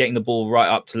lines. Getting the ball right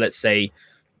up to, let's say,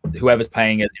 whoever's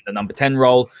playing in the number 10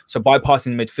 role, so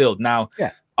bypassing the midfield. Now,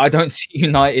 I don't see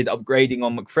United upgrading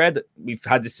on McFred. We've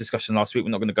had this discussion last week. We're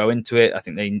not going to go into it. I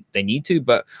think they need to,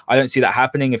 but I don't see that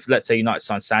happening if, let's say, United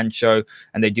sign Sancho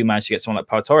and they do manage to get someone like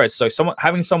Pau Torres. So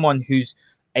having someone who's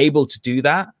able to do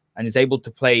that and is able to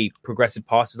play progressive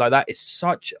passes like that is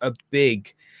such a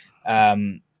big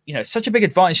such a big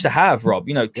advantage to have, Rob.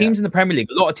 Teams in the Premier League,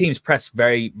 a lot of teams press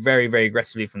very, very, very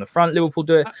aggressively from the front. Liverpool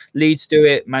do it, Leeds do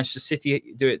it, Manchester City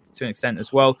do it to an extent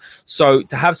as well. So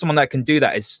to have someone that can do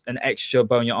that is an extra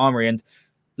bow in your armory. And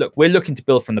look, we're looking to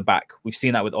build from the back. We've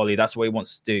seen that with Ollie. That's what he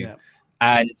wants to do. Yeah.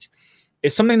 And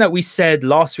it's something that we said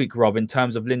last week, Rob, in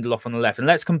terms of Lindelof on the left. And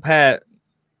let's compare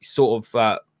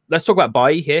let's talk about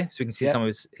Bailly here so we can see some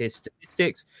of his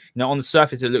statistics. On the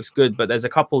surface, it looks good, but there's a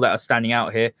couple that are standing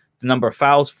out here. The number of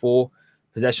fouls, 4,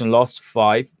 possession lost,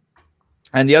 5.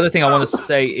 And the other thing I want to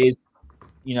say is,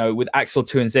 with Axel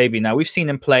Tuanzebe, now we've seen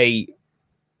him play.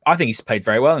 I think he's played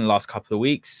very well in the last couple of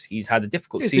weeks. He's had a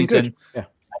difficult season. Yeah.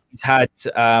 He's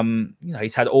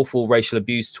had awful racial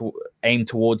abuse aimed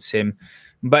towards him.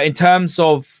 But in terms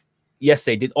of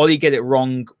yesterday, did Ollie get it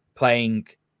wrong playing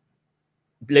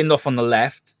Lindelof on the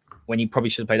left when he probably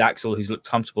should have played Axel, who's looked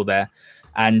comfortable there,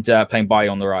 and playing Bailly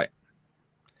on the right?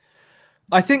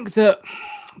 I think that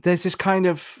there's this kind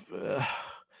of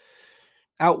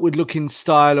outward-looking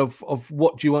style of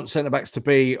what do you want centre-backs to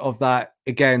be, of that,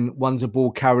 again, one's a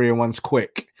ball carrier, one's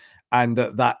quick, and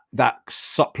that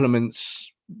supplements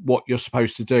what you're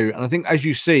supposed to do. And I think, as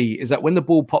you see, is that when the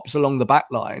ball pops along the back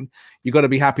line, you've got to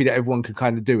be happy that everyone can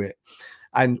kind of do it.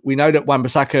 And we know that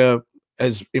Wan-Bissaka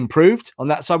has improved on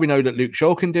that side. We know that Luke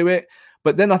Shaw can do it.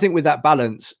 But then I think with that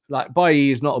balance, like Bailly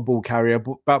is not a ball carrier,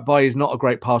 but Bailly is not a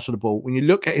great passer of the ball. When you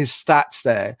look at his stats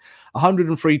there,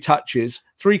 103 touches,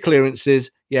 3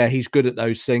 clearances. Yeah, he's good at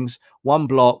those things. 1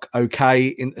 block,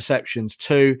 okay. Interceptions,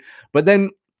 2. But then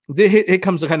here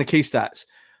comes the kind of key stats.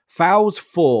 Fouls,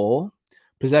 4.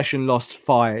 Possession lost,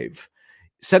 5.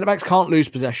 Centre-backs can't lose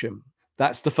possession.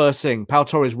 That's the first thing. Pau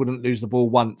Torres wouldn't lose the ball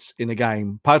once in a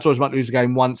game. Pau Torres might lose a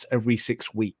game once every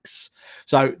 6 weeks.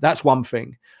 So that's one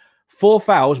thing. 4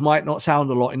 fouls might not sound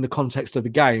a lot in the context of the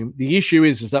game. The issue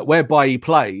is that where Bailly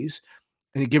plays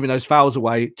and you're giving those fouls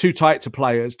away, too tight to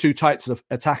players, too tight to the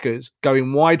attackers,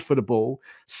 going wide for the ball,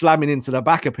 slamming into the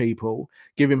back of people,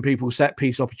 giving people set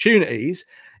piece opportunities,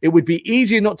 it would be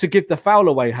easier not to give the foul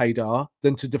away, Haydar,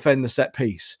 than to defend the set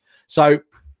piece. So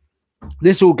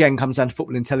this all again comes down to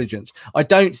football intelligence. I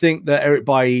don't think that Eric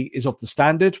Bailly is of the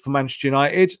standard for Manchester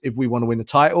United if we want to win a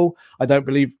title. I don't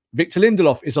believe Victor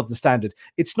Lindelof is of the standard.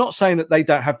 It's not saying that they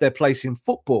don't have their place in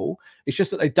football. It's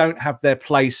just that they don't have their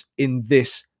place in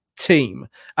this team.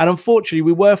 And unfortunately,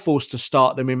 we were forced to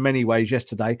start them in many ways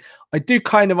yesterday. I do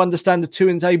kind of understand the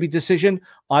Tuanzebe decision.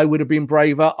 I would have been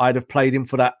braver. I'd have played him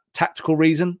for that tactical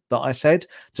reason that I said,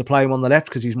 to play him on the left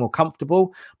because he's more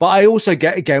comfortable. But I also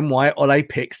get again why Ole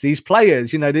picks these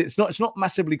players. It's not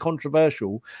massively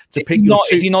controversial to pick.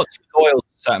 Is he not too loyal to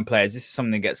certain players? This is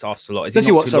something that gets asked a lot. Is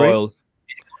he not too loyal? Is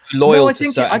he not too loyal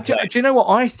to certain players? Do you know what?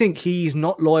 I think he's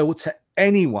not loyal to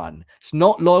anyone. It's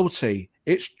not loyalty.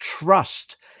 It's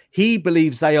trust. He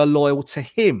believes they are loyal to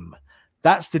him.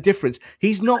 That's the difference.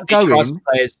 He's not going. Trust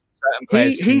players.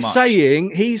 He's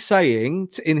saying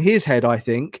in his head, I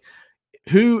think,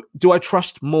 who do I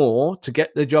trust more to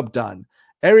get the job done?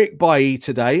 Eric Bailly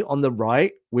today on the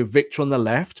right with Victor on the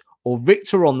left, or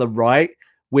Victor on the right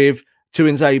with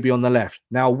Tuanzebe on the left.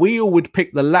 Now, we all would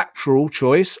pick the lateral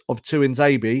choice of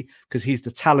Tuanzebe because he's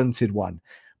the talented one.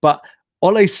 But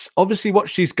Ole obviously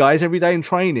watched these guys every day in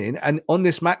training, and on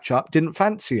this matchup didn't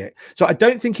fancy it. So I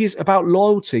don't think he's about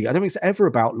loyalty. I don't think it's ever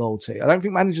about loyalty. I don't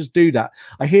think managers do that.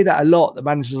 I hear that a lot, that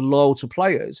managers are loyal to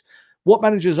players. What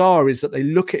managers are is that they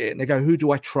look at it and they go, who do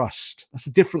I trust? That's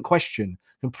a different question,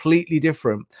 completely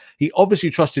different. He obviously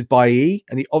trusted Bailly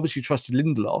and he obviously trusted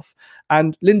Lindelof.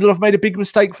 And Lindelof made a big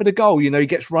mistake for the goal. He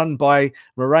gets run by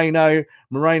Moreno.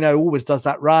 Moreno always does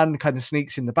that run, kind of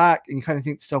sneaks in the back, and you kind of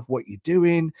think to yourself, what are you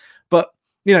doing? But,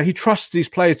 he trusts these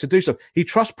players to do stuff. He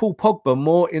trusts Paul Pogba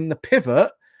more in the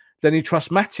pivot than he trusts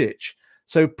Matic.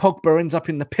 So Pogba ends up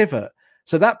in the pivot.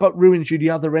 So that but ruins you the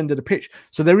other end of the pitch.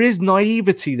 So there is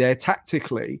naivety there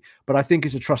tactically, but I think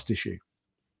it's a trust issue.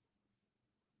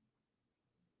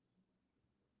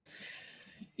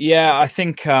 Yeah, I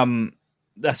think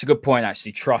that's a good point,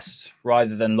 actually. Trust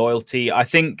rather than loyalty. I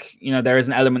think, there is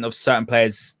an element of certain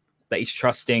players that he's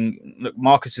trusting. Look,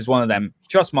 Marcus is one of them.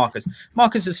 Trust Marcus.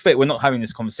 Marcus is fit. We're not having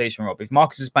this conversation, Rob. If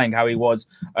Marcus is playing how he was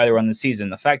earlier on in the season,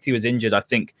 the fact he was injured, I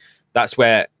think that's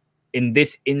where, in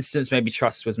this instance, maybe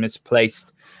trust was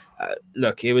misplaced.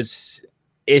 Look, it's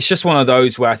just one of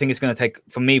those where I think it's going to take,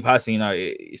 for me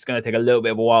personally, it's going to take a little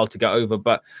bit of a while to get over.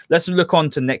 But let's look on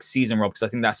to next season, Rob, because I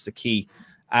think that's the key.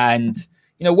 And,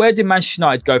 where did Manchester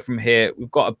United go from here?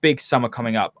 We've got a big summer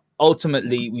coming up.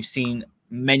 Ultimately, we've seen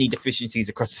many deficiencies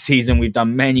across the season. We've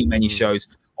done many shows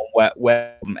on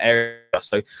where areas.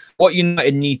 So what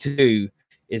United need to do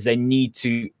is they need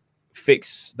to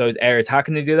fix those areas. How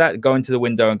can they do that? Go into the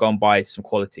window and go and buy some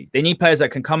quality. They need players that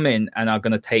can come in and are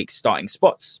going to take starting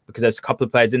spots, because there's a couple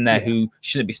of players in there who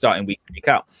shouldn't be starting week in, week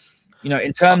out.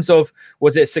 In terms of,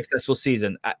 was it a successful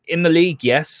season in the league?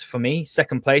 Yes, for me,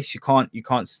 second place. You can't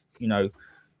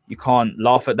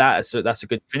laugh at that. So that's a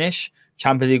good finish.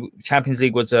 Champions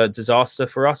League was a disaster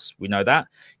for us. We know that.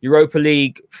 Europa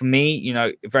League, for me,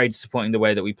 very disappointing the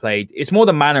way that we played. It's more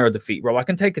the manner of defeat, Rob. I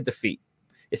can take a defeat.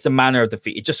 It's the manner of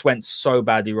defeat. It just went so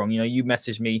badly wrong. You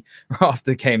messaged me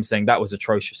after the game saying that was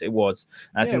atrocious. It was.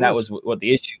 And I think that was what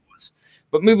the issue was.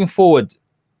 But moving forward,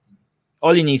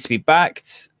 Oli needs to be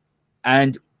backed.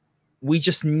 And we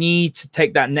just need to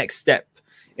take that next step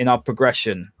in our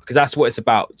progression, because that's what it's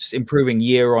about, just improving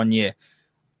year on year.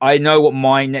 I know what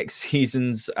my next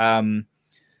season's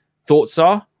thoughts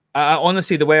are.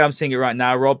 Honestly, the way I'm seeing it right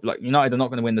now, Rob, like, United are not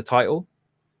going to win the title.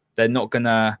 They're not going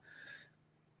to,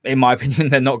 in my opinion,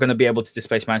 they're not going to be able to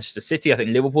displace Manchester City. I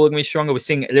think Liverpool are going to be stronger. We're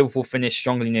seeing Liverpool finish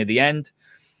strongly near the end.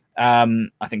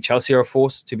 I think Chelsea are a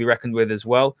force to be reckoned with as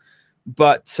well.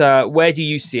 But where do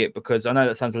you see it? Because I know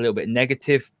that sounds a little bit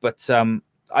negative, but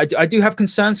I do have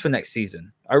concerns for next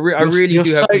season. I really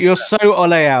do. You're so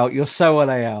Ole out. You're so Ole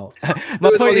out.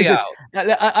 My point is,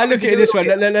 I look at it this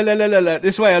way.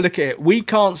 This way I look at it. We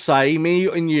can't say, me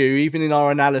and you, even in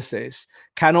our analysis,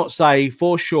 cannot say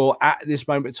for sure at this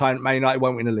moment in time Man United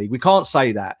won't win the league. We can't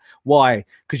say that. Why?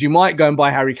 Because you might go and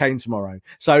buy Harry Kane tomorrow.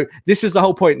 So this is the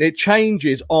whole point. It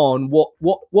changes on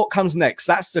what comes next.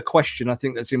 That's the question I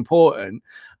think that's important.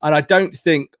 And I don't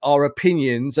think our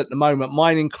opinions at the moment,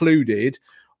 mine included,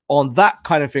 on that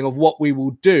kind of thing of what we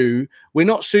will do. We're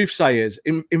not soothsayers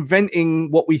inventing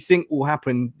what we think will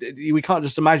happen. We can't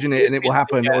just imagine it and it will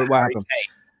happen or it will happen.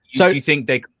 So do you think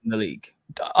they could win the league?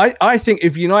 I think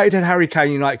if United had Harry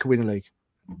Kane, United could win the league.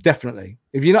 Definitely.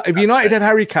 If United had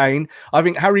Harry Kane, I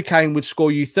think Harry Kane would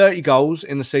score you 30 goals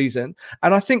in the season.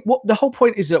 And I think what the whole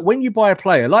point is that when you buy a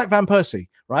player like Van Persie,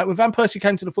 right? When Van Persie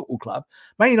came to the football club,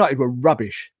 Man United were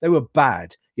rubbish. They were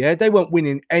bad. Yeah, they weren't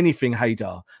winning anything,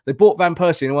 Haydar. They bought Van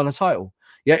Persie and won a title.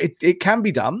 Yeah, it can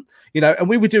be done, and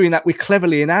we were doing that with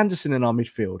Cleverley and Anderson in our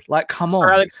midfield. Like, come on.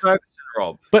 Sir Alex Ferguson,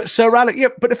 Rob. But Sir Alex,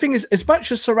 but the thing is, as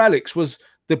much as Sir Alex was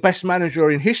the best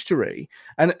manager in history,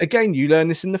 and again, you learn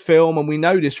this in the film, and we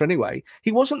know this anyway,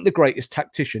 he wasn't the greatest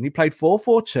tactician. He played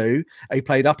 4-4-2, he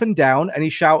played up and down, and he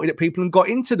shouted at people and got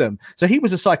into them. So he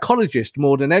was a psychologist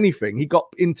more than anything. He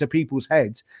got into people's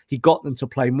heads. He got them to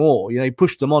play more. He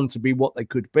pushed them on to be what they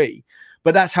could be.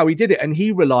 But that's how he did it. And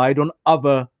he relied on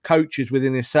other coaches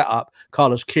within his setup,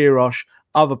 Carlos Queiroz,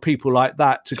 other people like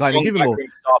that, to kind of give him more.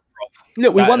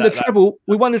 Look, we won the treble.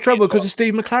 We won the treble because of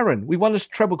Steve McLaren. We won the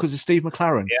treble because of Steve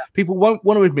McLaren. Yeah. People won't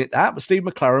want to admit that, but Steve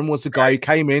McLaren was the guy who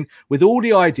came in with all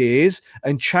the ideas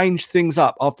and changed things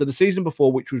up after the season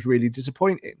before, which was really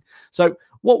disappointing. So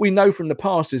what we know from the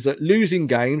past is that losing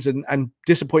games and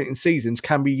disappointing seasons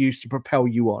can be used to propel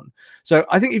you on. So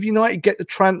I think if United get the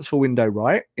transfer window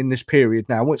right in this period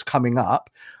now, what's coming up,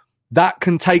 that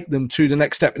can take them to the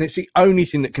next step. And it's the only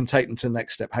thing that can take them to the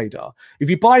next step, Haydar. If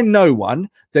you buy no one,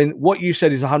 then what you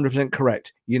said is 100%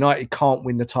 correct. United can't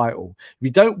win the title. If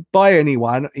you don't buy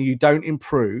anyone and you don't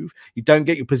improve, you don't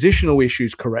get your positional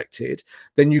issues corrected,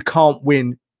 then you can't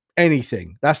win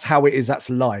anything. That's how it is. That's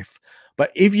life.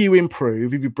 But if you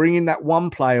improve, if you bring in that one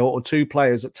player or two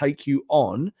players that take you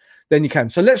on, then you can.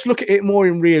 So let's look at it more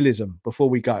in realism before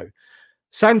we go.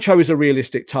 Sancho is a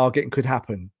realistic target and could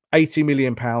happen. £80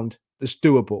 million, that's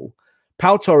doable.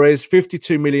 Pau Torres,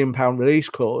 £52 million release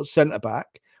clause,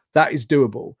 centre-back, that is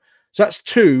doable. So that's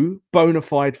two bona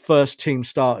fide first-team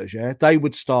starters, yeah? They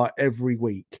would start every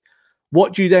week.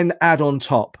 What do you then add on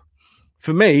top?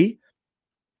 For me,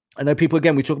 I know people,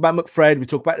 again, we talk about McFred, we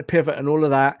talk about the pivot and all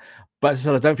of that. But as I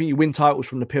said, I don't think you win titles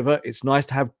from the pivot. It's nice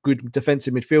to have good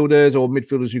defensive midfielders or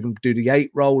midfielders who can do the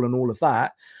 8 role and all of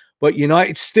that. But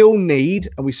United still need,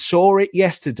 and we saw it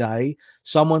yesterday,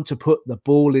 someone to put the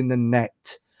ball in the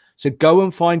net. So go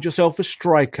and find yourself a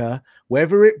striker,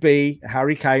 whether it be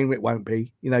Harry Kane, it won't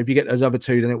be. If you get those other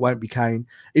two, then it won't be Kane.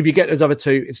 If you get those other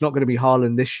two, it's not going to be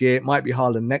Haaland this year. It might be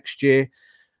Haaland next year.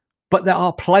 But there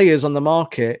are players on the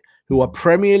market who are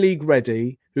Premier League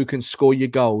ready, who can score your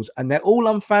goals. And they're all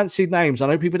unfancied names. I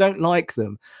know people don't like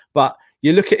them, but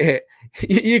you look at it,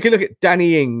 you can look at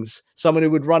Danny Ings, someone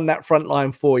who would run that front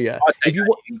line for you.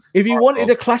 If you wanted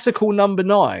a classical number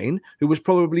 9 who was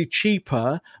probably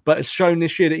cheaper, but has shown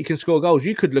this year that he can score goals,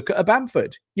 you could look at a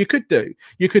Bamford. You could do.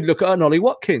 You could look at an Ollie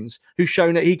Watkins, who's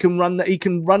shown that he can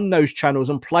run those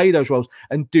channels and play those roles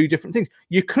and do different things.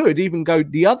 You could even go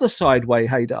the other side way,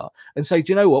 Haydar, and say,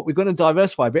 do you know what? We're going to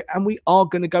diversify a bit, and we are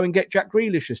going to go and get Jack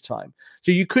Grealish this time.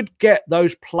 So you could get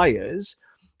those players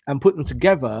and put them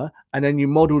together, and then you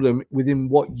model them within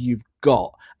what you've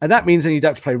got. And that means then you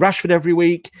don't have to play Rashford every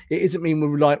week. It doesn't mean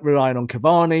we're relying on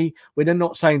Cavani. We're then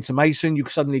not saying to Mason,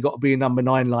 you've suddenly got to be a number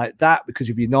 9 like that, because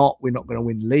if you're not, we're not going to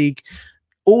win the league.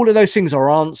 All of those things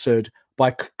are answered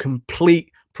by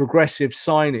complete progressive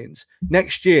signings.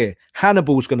 Next year,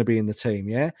 Hannibal's going to be in the team,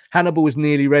 yeah? Hannibal is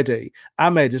nearly ready.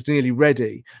 Ahmed is nearly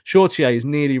ready. Shortier is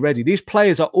nearly ready. These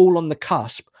players are all on the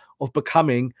cusp of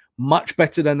becoming much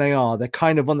better than they are. They're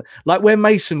kind of on like where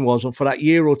Mason was for that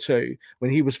year or two when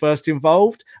he was first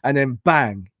involved, and then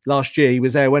bang, last year he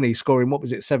was there when he scoring,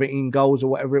 17 goals or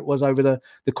whatever it was over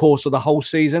the course of the whole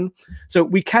season. So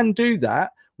we can do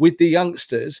that with the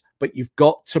youngsters, but you've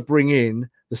got to bring in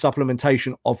the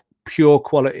supplementation of pure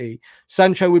quality.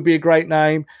 Sancho would be a great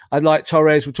name. I'd like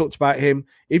Torres. We talked about him.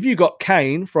 If you got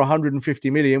Kane for 150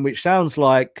 million, which sounds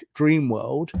like dream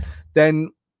world,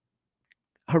 then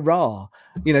hurrah.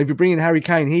 If you're bringing Harry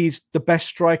Kane, he's the best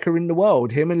striker in the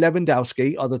world. Him and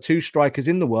Lewandowski are the 2 strikers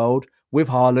in the world with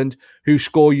Haaland who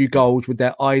score you goals with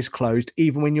their eyes closed,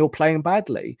 even when you're playing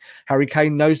badly. Harry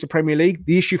Kane knows the Premier League.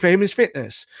 The issue for him is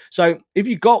fitness. So if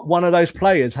you got one of those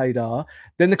players, Haydar,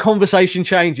 then the conversation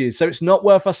changes. So it's not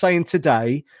worth us saying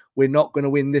today, we're not going to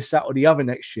win this, that, or the other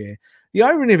next year. The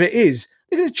irony of it is,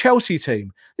 look at the Chelsea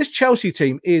team. This Chelsea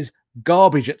team is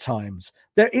garbage at times.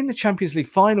 They're in the Champions League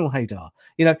final, Haydar.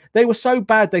 They were so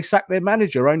bad they sacked their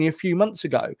manager only a few months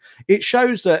ago. It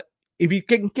shows that if you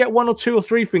can get 1 or 2 or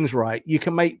 3 things right, you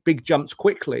can make big jumps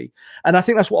quickly. And I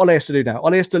think that's what Ole has to do now.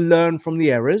 Ole has to learn from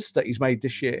the errors that he's made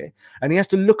this year, and he has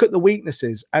to look at the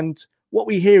weaknesses. And what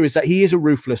we hear is that he is a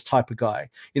ruthless type of guy.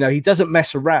 He doesn't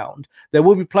mess around. There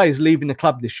will be players leaving the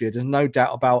club this year. There's no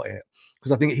doubt about it,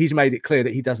 because I think he's made it clear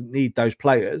that he doesn't need those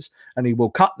players, and he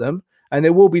will cut them. And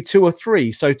there will be 2 or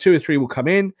 3. So 2 or 3 will come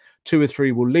in, 2 or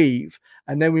 3 will leave.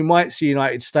 And then we might see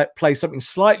United play something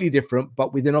slightly different,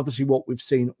 but within obviously what we've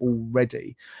seen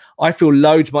already. I feel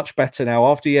loads much better now.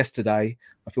 After yesterday,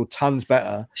 I feel tons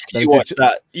better. You watch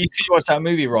that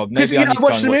movie, Rob. Maybe I need to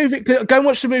watch the movie. Go and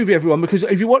watch the movie, everyone, because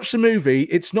if you watch the movie,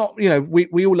 it's not,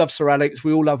 we all love Sir Alex.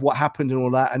 We all love what happened and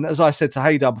all that. And as I said to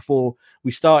Haydar before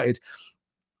we started,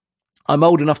 I'm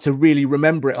old enough to really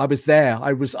remember it. I was there.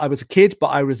 I was a kid, but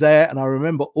I was there, and I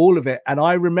remember all of it. And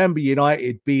I remember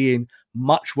United being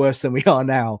much worse than we are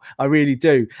now. I really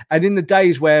do. And in the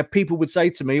days where people would say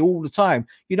to me all the time,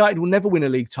 United will never win a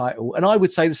league title. And I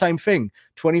would say the same thing.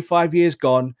 25 years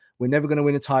gone, we're never going to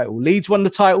win a title. Leeds won the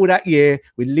title that year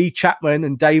with Lee Chapman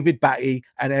and David Batty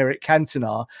and Eric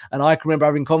Cantona. And I can remember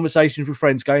having conversations with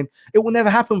friends going, it will never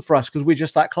happen for us because we're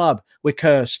just that club. We're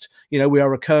cursed. We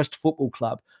are a cursed football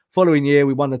club. Following year,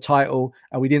 we won the title,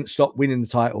 and we didn't stop winning the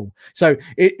title. So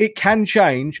it can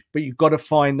change, but you've got to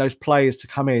find those players to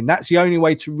come in. That's the only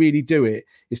way to really do it,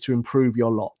 is to improve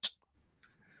your lot.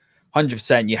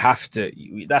 100%. You have to.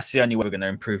 That's the only way we're going to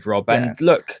improve, Rob. Yeah. And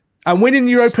look. And winning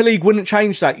the Europa League wouldn't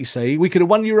change that, you see. We could have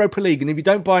won the Europa League, and if you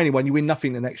don't buy anyone, you win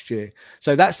nothing the next year.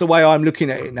 So that's the way I'm looking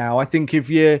at it now. I think if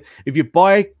you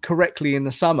buy correctly in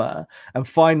the summer and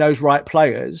find those right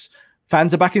players,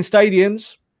 fans are back in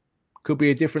stadiums. Could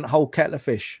be a different whole kettle of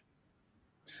fish.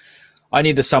 I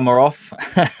need the summer off.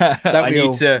 I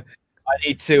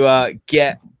need to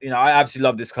get. I absolutely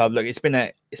love this club. Look, it's been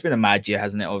a mad year,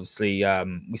 hasn't it? Obviously,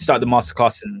 we started the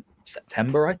masterclass in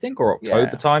September, I think, or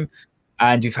October time,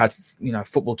 and we've had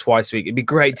football twice a week. It'd be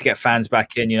great to get fans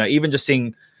back in. Even just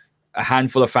seeing a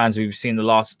handful of fans we've seen the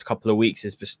last couple of weeks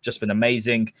has just been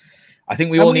amazing. I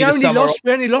think we all need a summer off.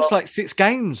 We only lost like 6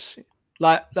 games.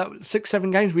 Like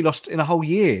 6-7 games we lost in a whole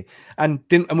year, and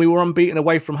we were unbeaten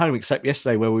away from home, except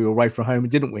yesterday where we were away from home and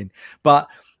didn't win. But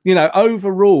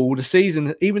overall the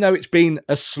season, even though it's been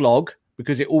a slog,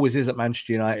 because it always is at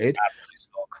Manchester United, absolute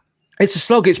slog. It's a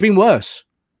slog. It's been worse.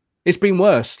 It's been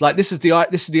worse. Like this is the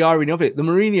irony of it. The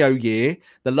Mourinho year,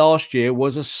 the last year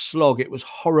was a slog. It was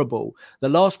horrible. The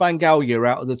last Van Gaal year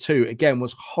out of the two, again,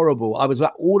 was horrible. I was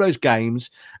at all those games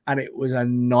and it was a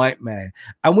nightmare.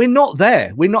 And we're not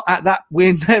there. We're not at that.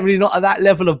 We're really not at that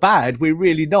level of bad. We're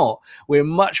really not. We're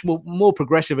much more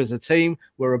progressive as a team.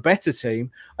 We're a better team.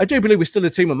 I do believe we're still a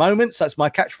team of moments. That's my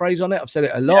catchphrase on it. I've said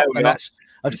it a lot,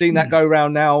 I've seen that go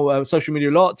around now, social media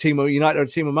a lot. Team of United are a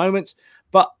team of moments,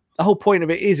 but the whole point of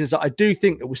it is that I do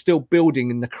think that we're still building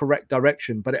in the correct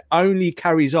direction, but it only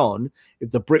carries on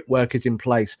if the brickwork is in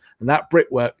place. And that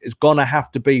brickwork is going to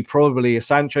have to be probably a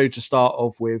Sancho to start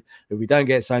off with. If we don't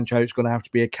get Sancho, it's going to have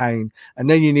to be a Kane. And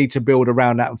then you need to build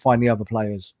around that and find the other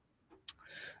players.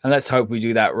 And let's hope we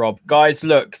do that, Rob. Guys,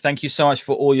 look, thank you so much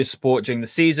for all your support during the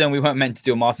season. We weren't meant to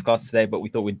do a masterclass today, but we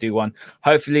thought we'd do one.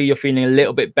 Hopefully you're feeling a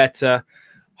little bit better.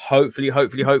 Hopefully,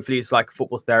 it's like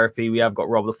football therapy. We have got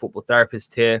Rob, the football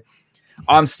therapist, here.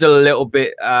 I'm still a little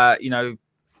bit, a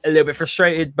little bit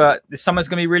frustrated, but this summer's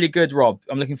going to be really good, Rob.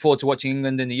 I'm looking forward to watching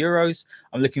England in the Euros.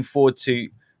 I'm looking forward to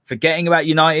forgetting about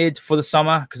United for the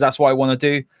summer because that's what I want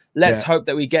to do. Let's hope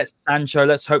that we get Sancho.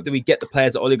 Let's hope that we get the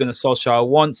players that Ole Gunnar Solskjaer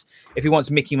wants. If he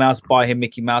wants Mickey Mouse, buy him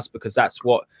Mickey Mouse because that's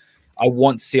what I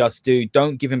want to see us do.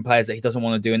 Don't give him players that he doesn't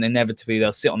want to do, and inevitably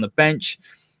they'll sit on the bench.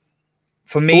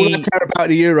 For me, all I care about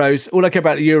the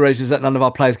Euros is that none of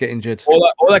our players get injured. All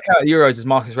I care about the Euros is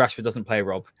Marcus Rashford doesn't play,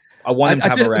 Rob. I want him to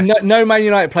have a rest. No Man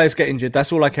United players get injured.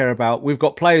 That's all I care about. We've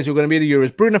got players who are going to be in the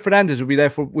Euros. Bruno Fernandes will be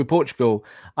there with Portugal.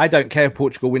 I don't care if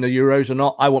Portugal win the Euros or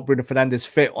not. I want Bruno Fernandes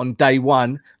fit on day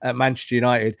one at Manchester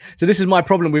United. So this is my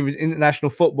problem with international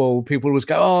football. People always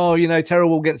go,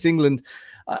 terrible against England.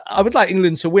 I would like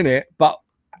England to win it, but,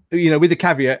 with the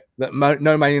caveat that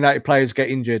no Man United players get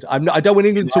injured. I don't want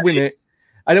England to win it.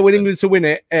 I don't want England to win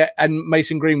it and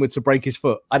Mason Greenwood to break his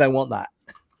foot. I don't want that.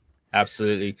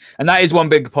 Absolutely. And that is one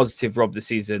big positive, Rob, this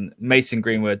season. Mason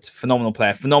Greenwood, phenomenal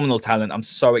player, phenomenal talent. I'm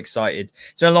so excited.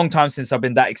 It's been a long time since I've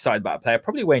been that excited about a player.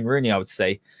 Probably Wayne Rooney, I would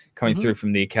say, coming through from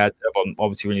the academy.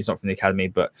 Obviously, Rooney's not from the academy,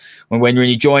 but when Wayne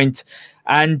Rooney joined.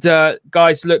 And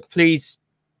guys, look, please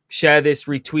share this,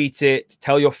 retweet it,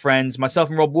 tell your friends. Myself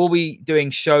and Rob will be doing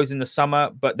shows in the summer,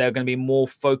 but they're going to be more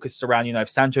focused around, if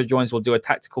Sancho joins, we'll do a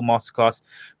tactical masterclass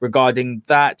regarding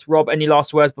that. Rob, any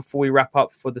last words before we wrap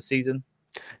up for the season?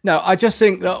 No, I just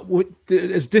think that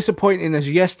as disappointing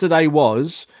as yesterday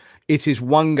was, it is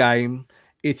one game.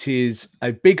 It is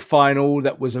a big final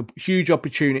that was a huge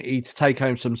opportunity to take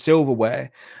home some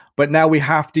silverware. But now we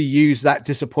have to use that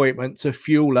disappointment to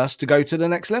fuel us to go to the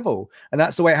next level. And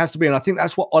that's the way it has to be. And I think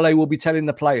that's what Ole will be telling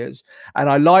the players. And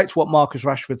I liked what Marcus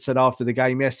Rashford said after the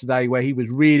game yesterday, where he was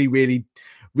really, really,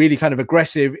 really kind of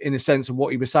aggressive in the sense of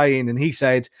what he was saying. And he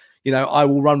said, I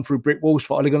will run through brick walls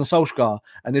for Ole Gunnar Solskjaer.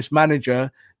 And this manager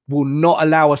will not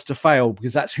allow us to fail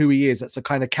because that's who he is. That's the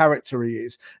kind of character he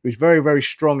is. He's very, very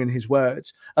strong in his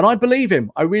words. And I believe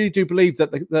him. I really do believe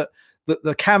that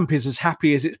the camp is as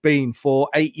happy as it's been for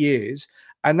 8 years.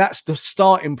 And that's the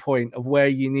starting point of where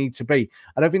you need to be.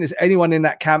 I don't think there's anyone in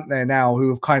that camp there now who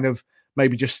have kind of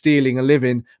maybe just stealing a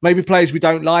living. Maybe players we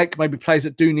don't like, maybe players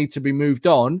that do need to be moved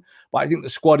on. But I think the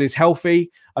squad is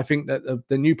healthy. I think that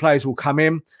the new players will come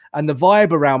in. And the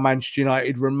vibe around Manchester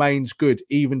United remains good,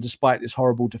 even despite this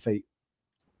horrible defeat.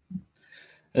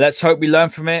 Let's hope we learn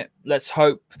from it. Let's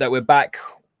hope that we're back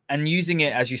and using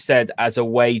it, as you said, as a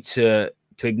way to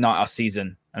ignite our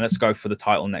season. And let's go for the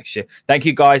title next year. Thank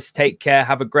you, guys. Take care.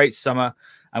 Have a great summer.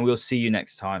 And we'll see you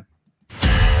next time.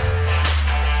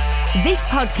 This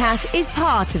podcast is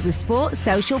part of the Sports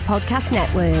Social Podcast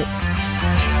Network.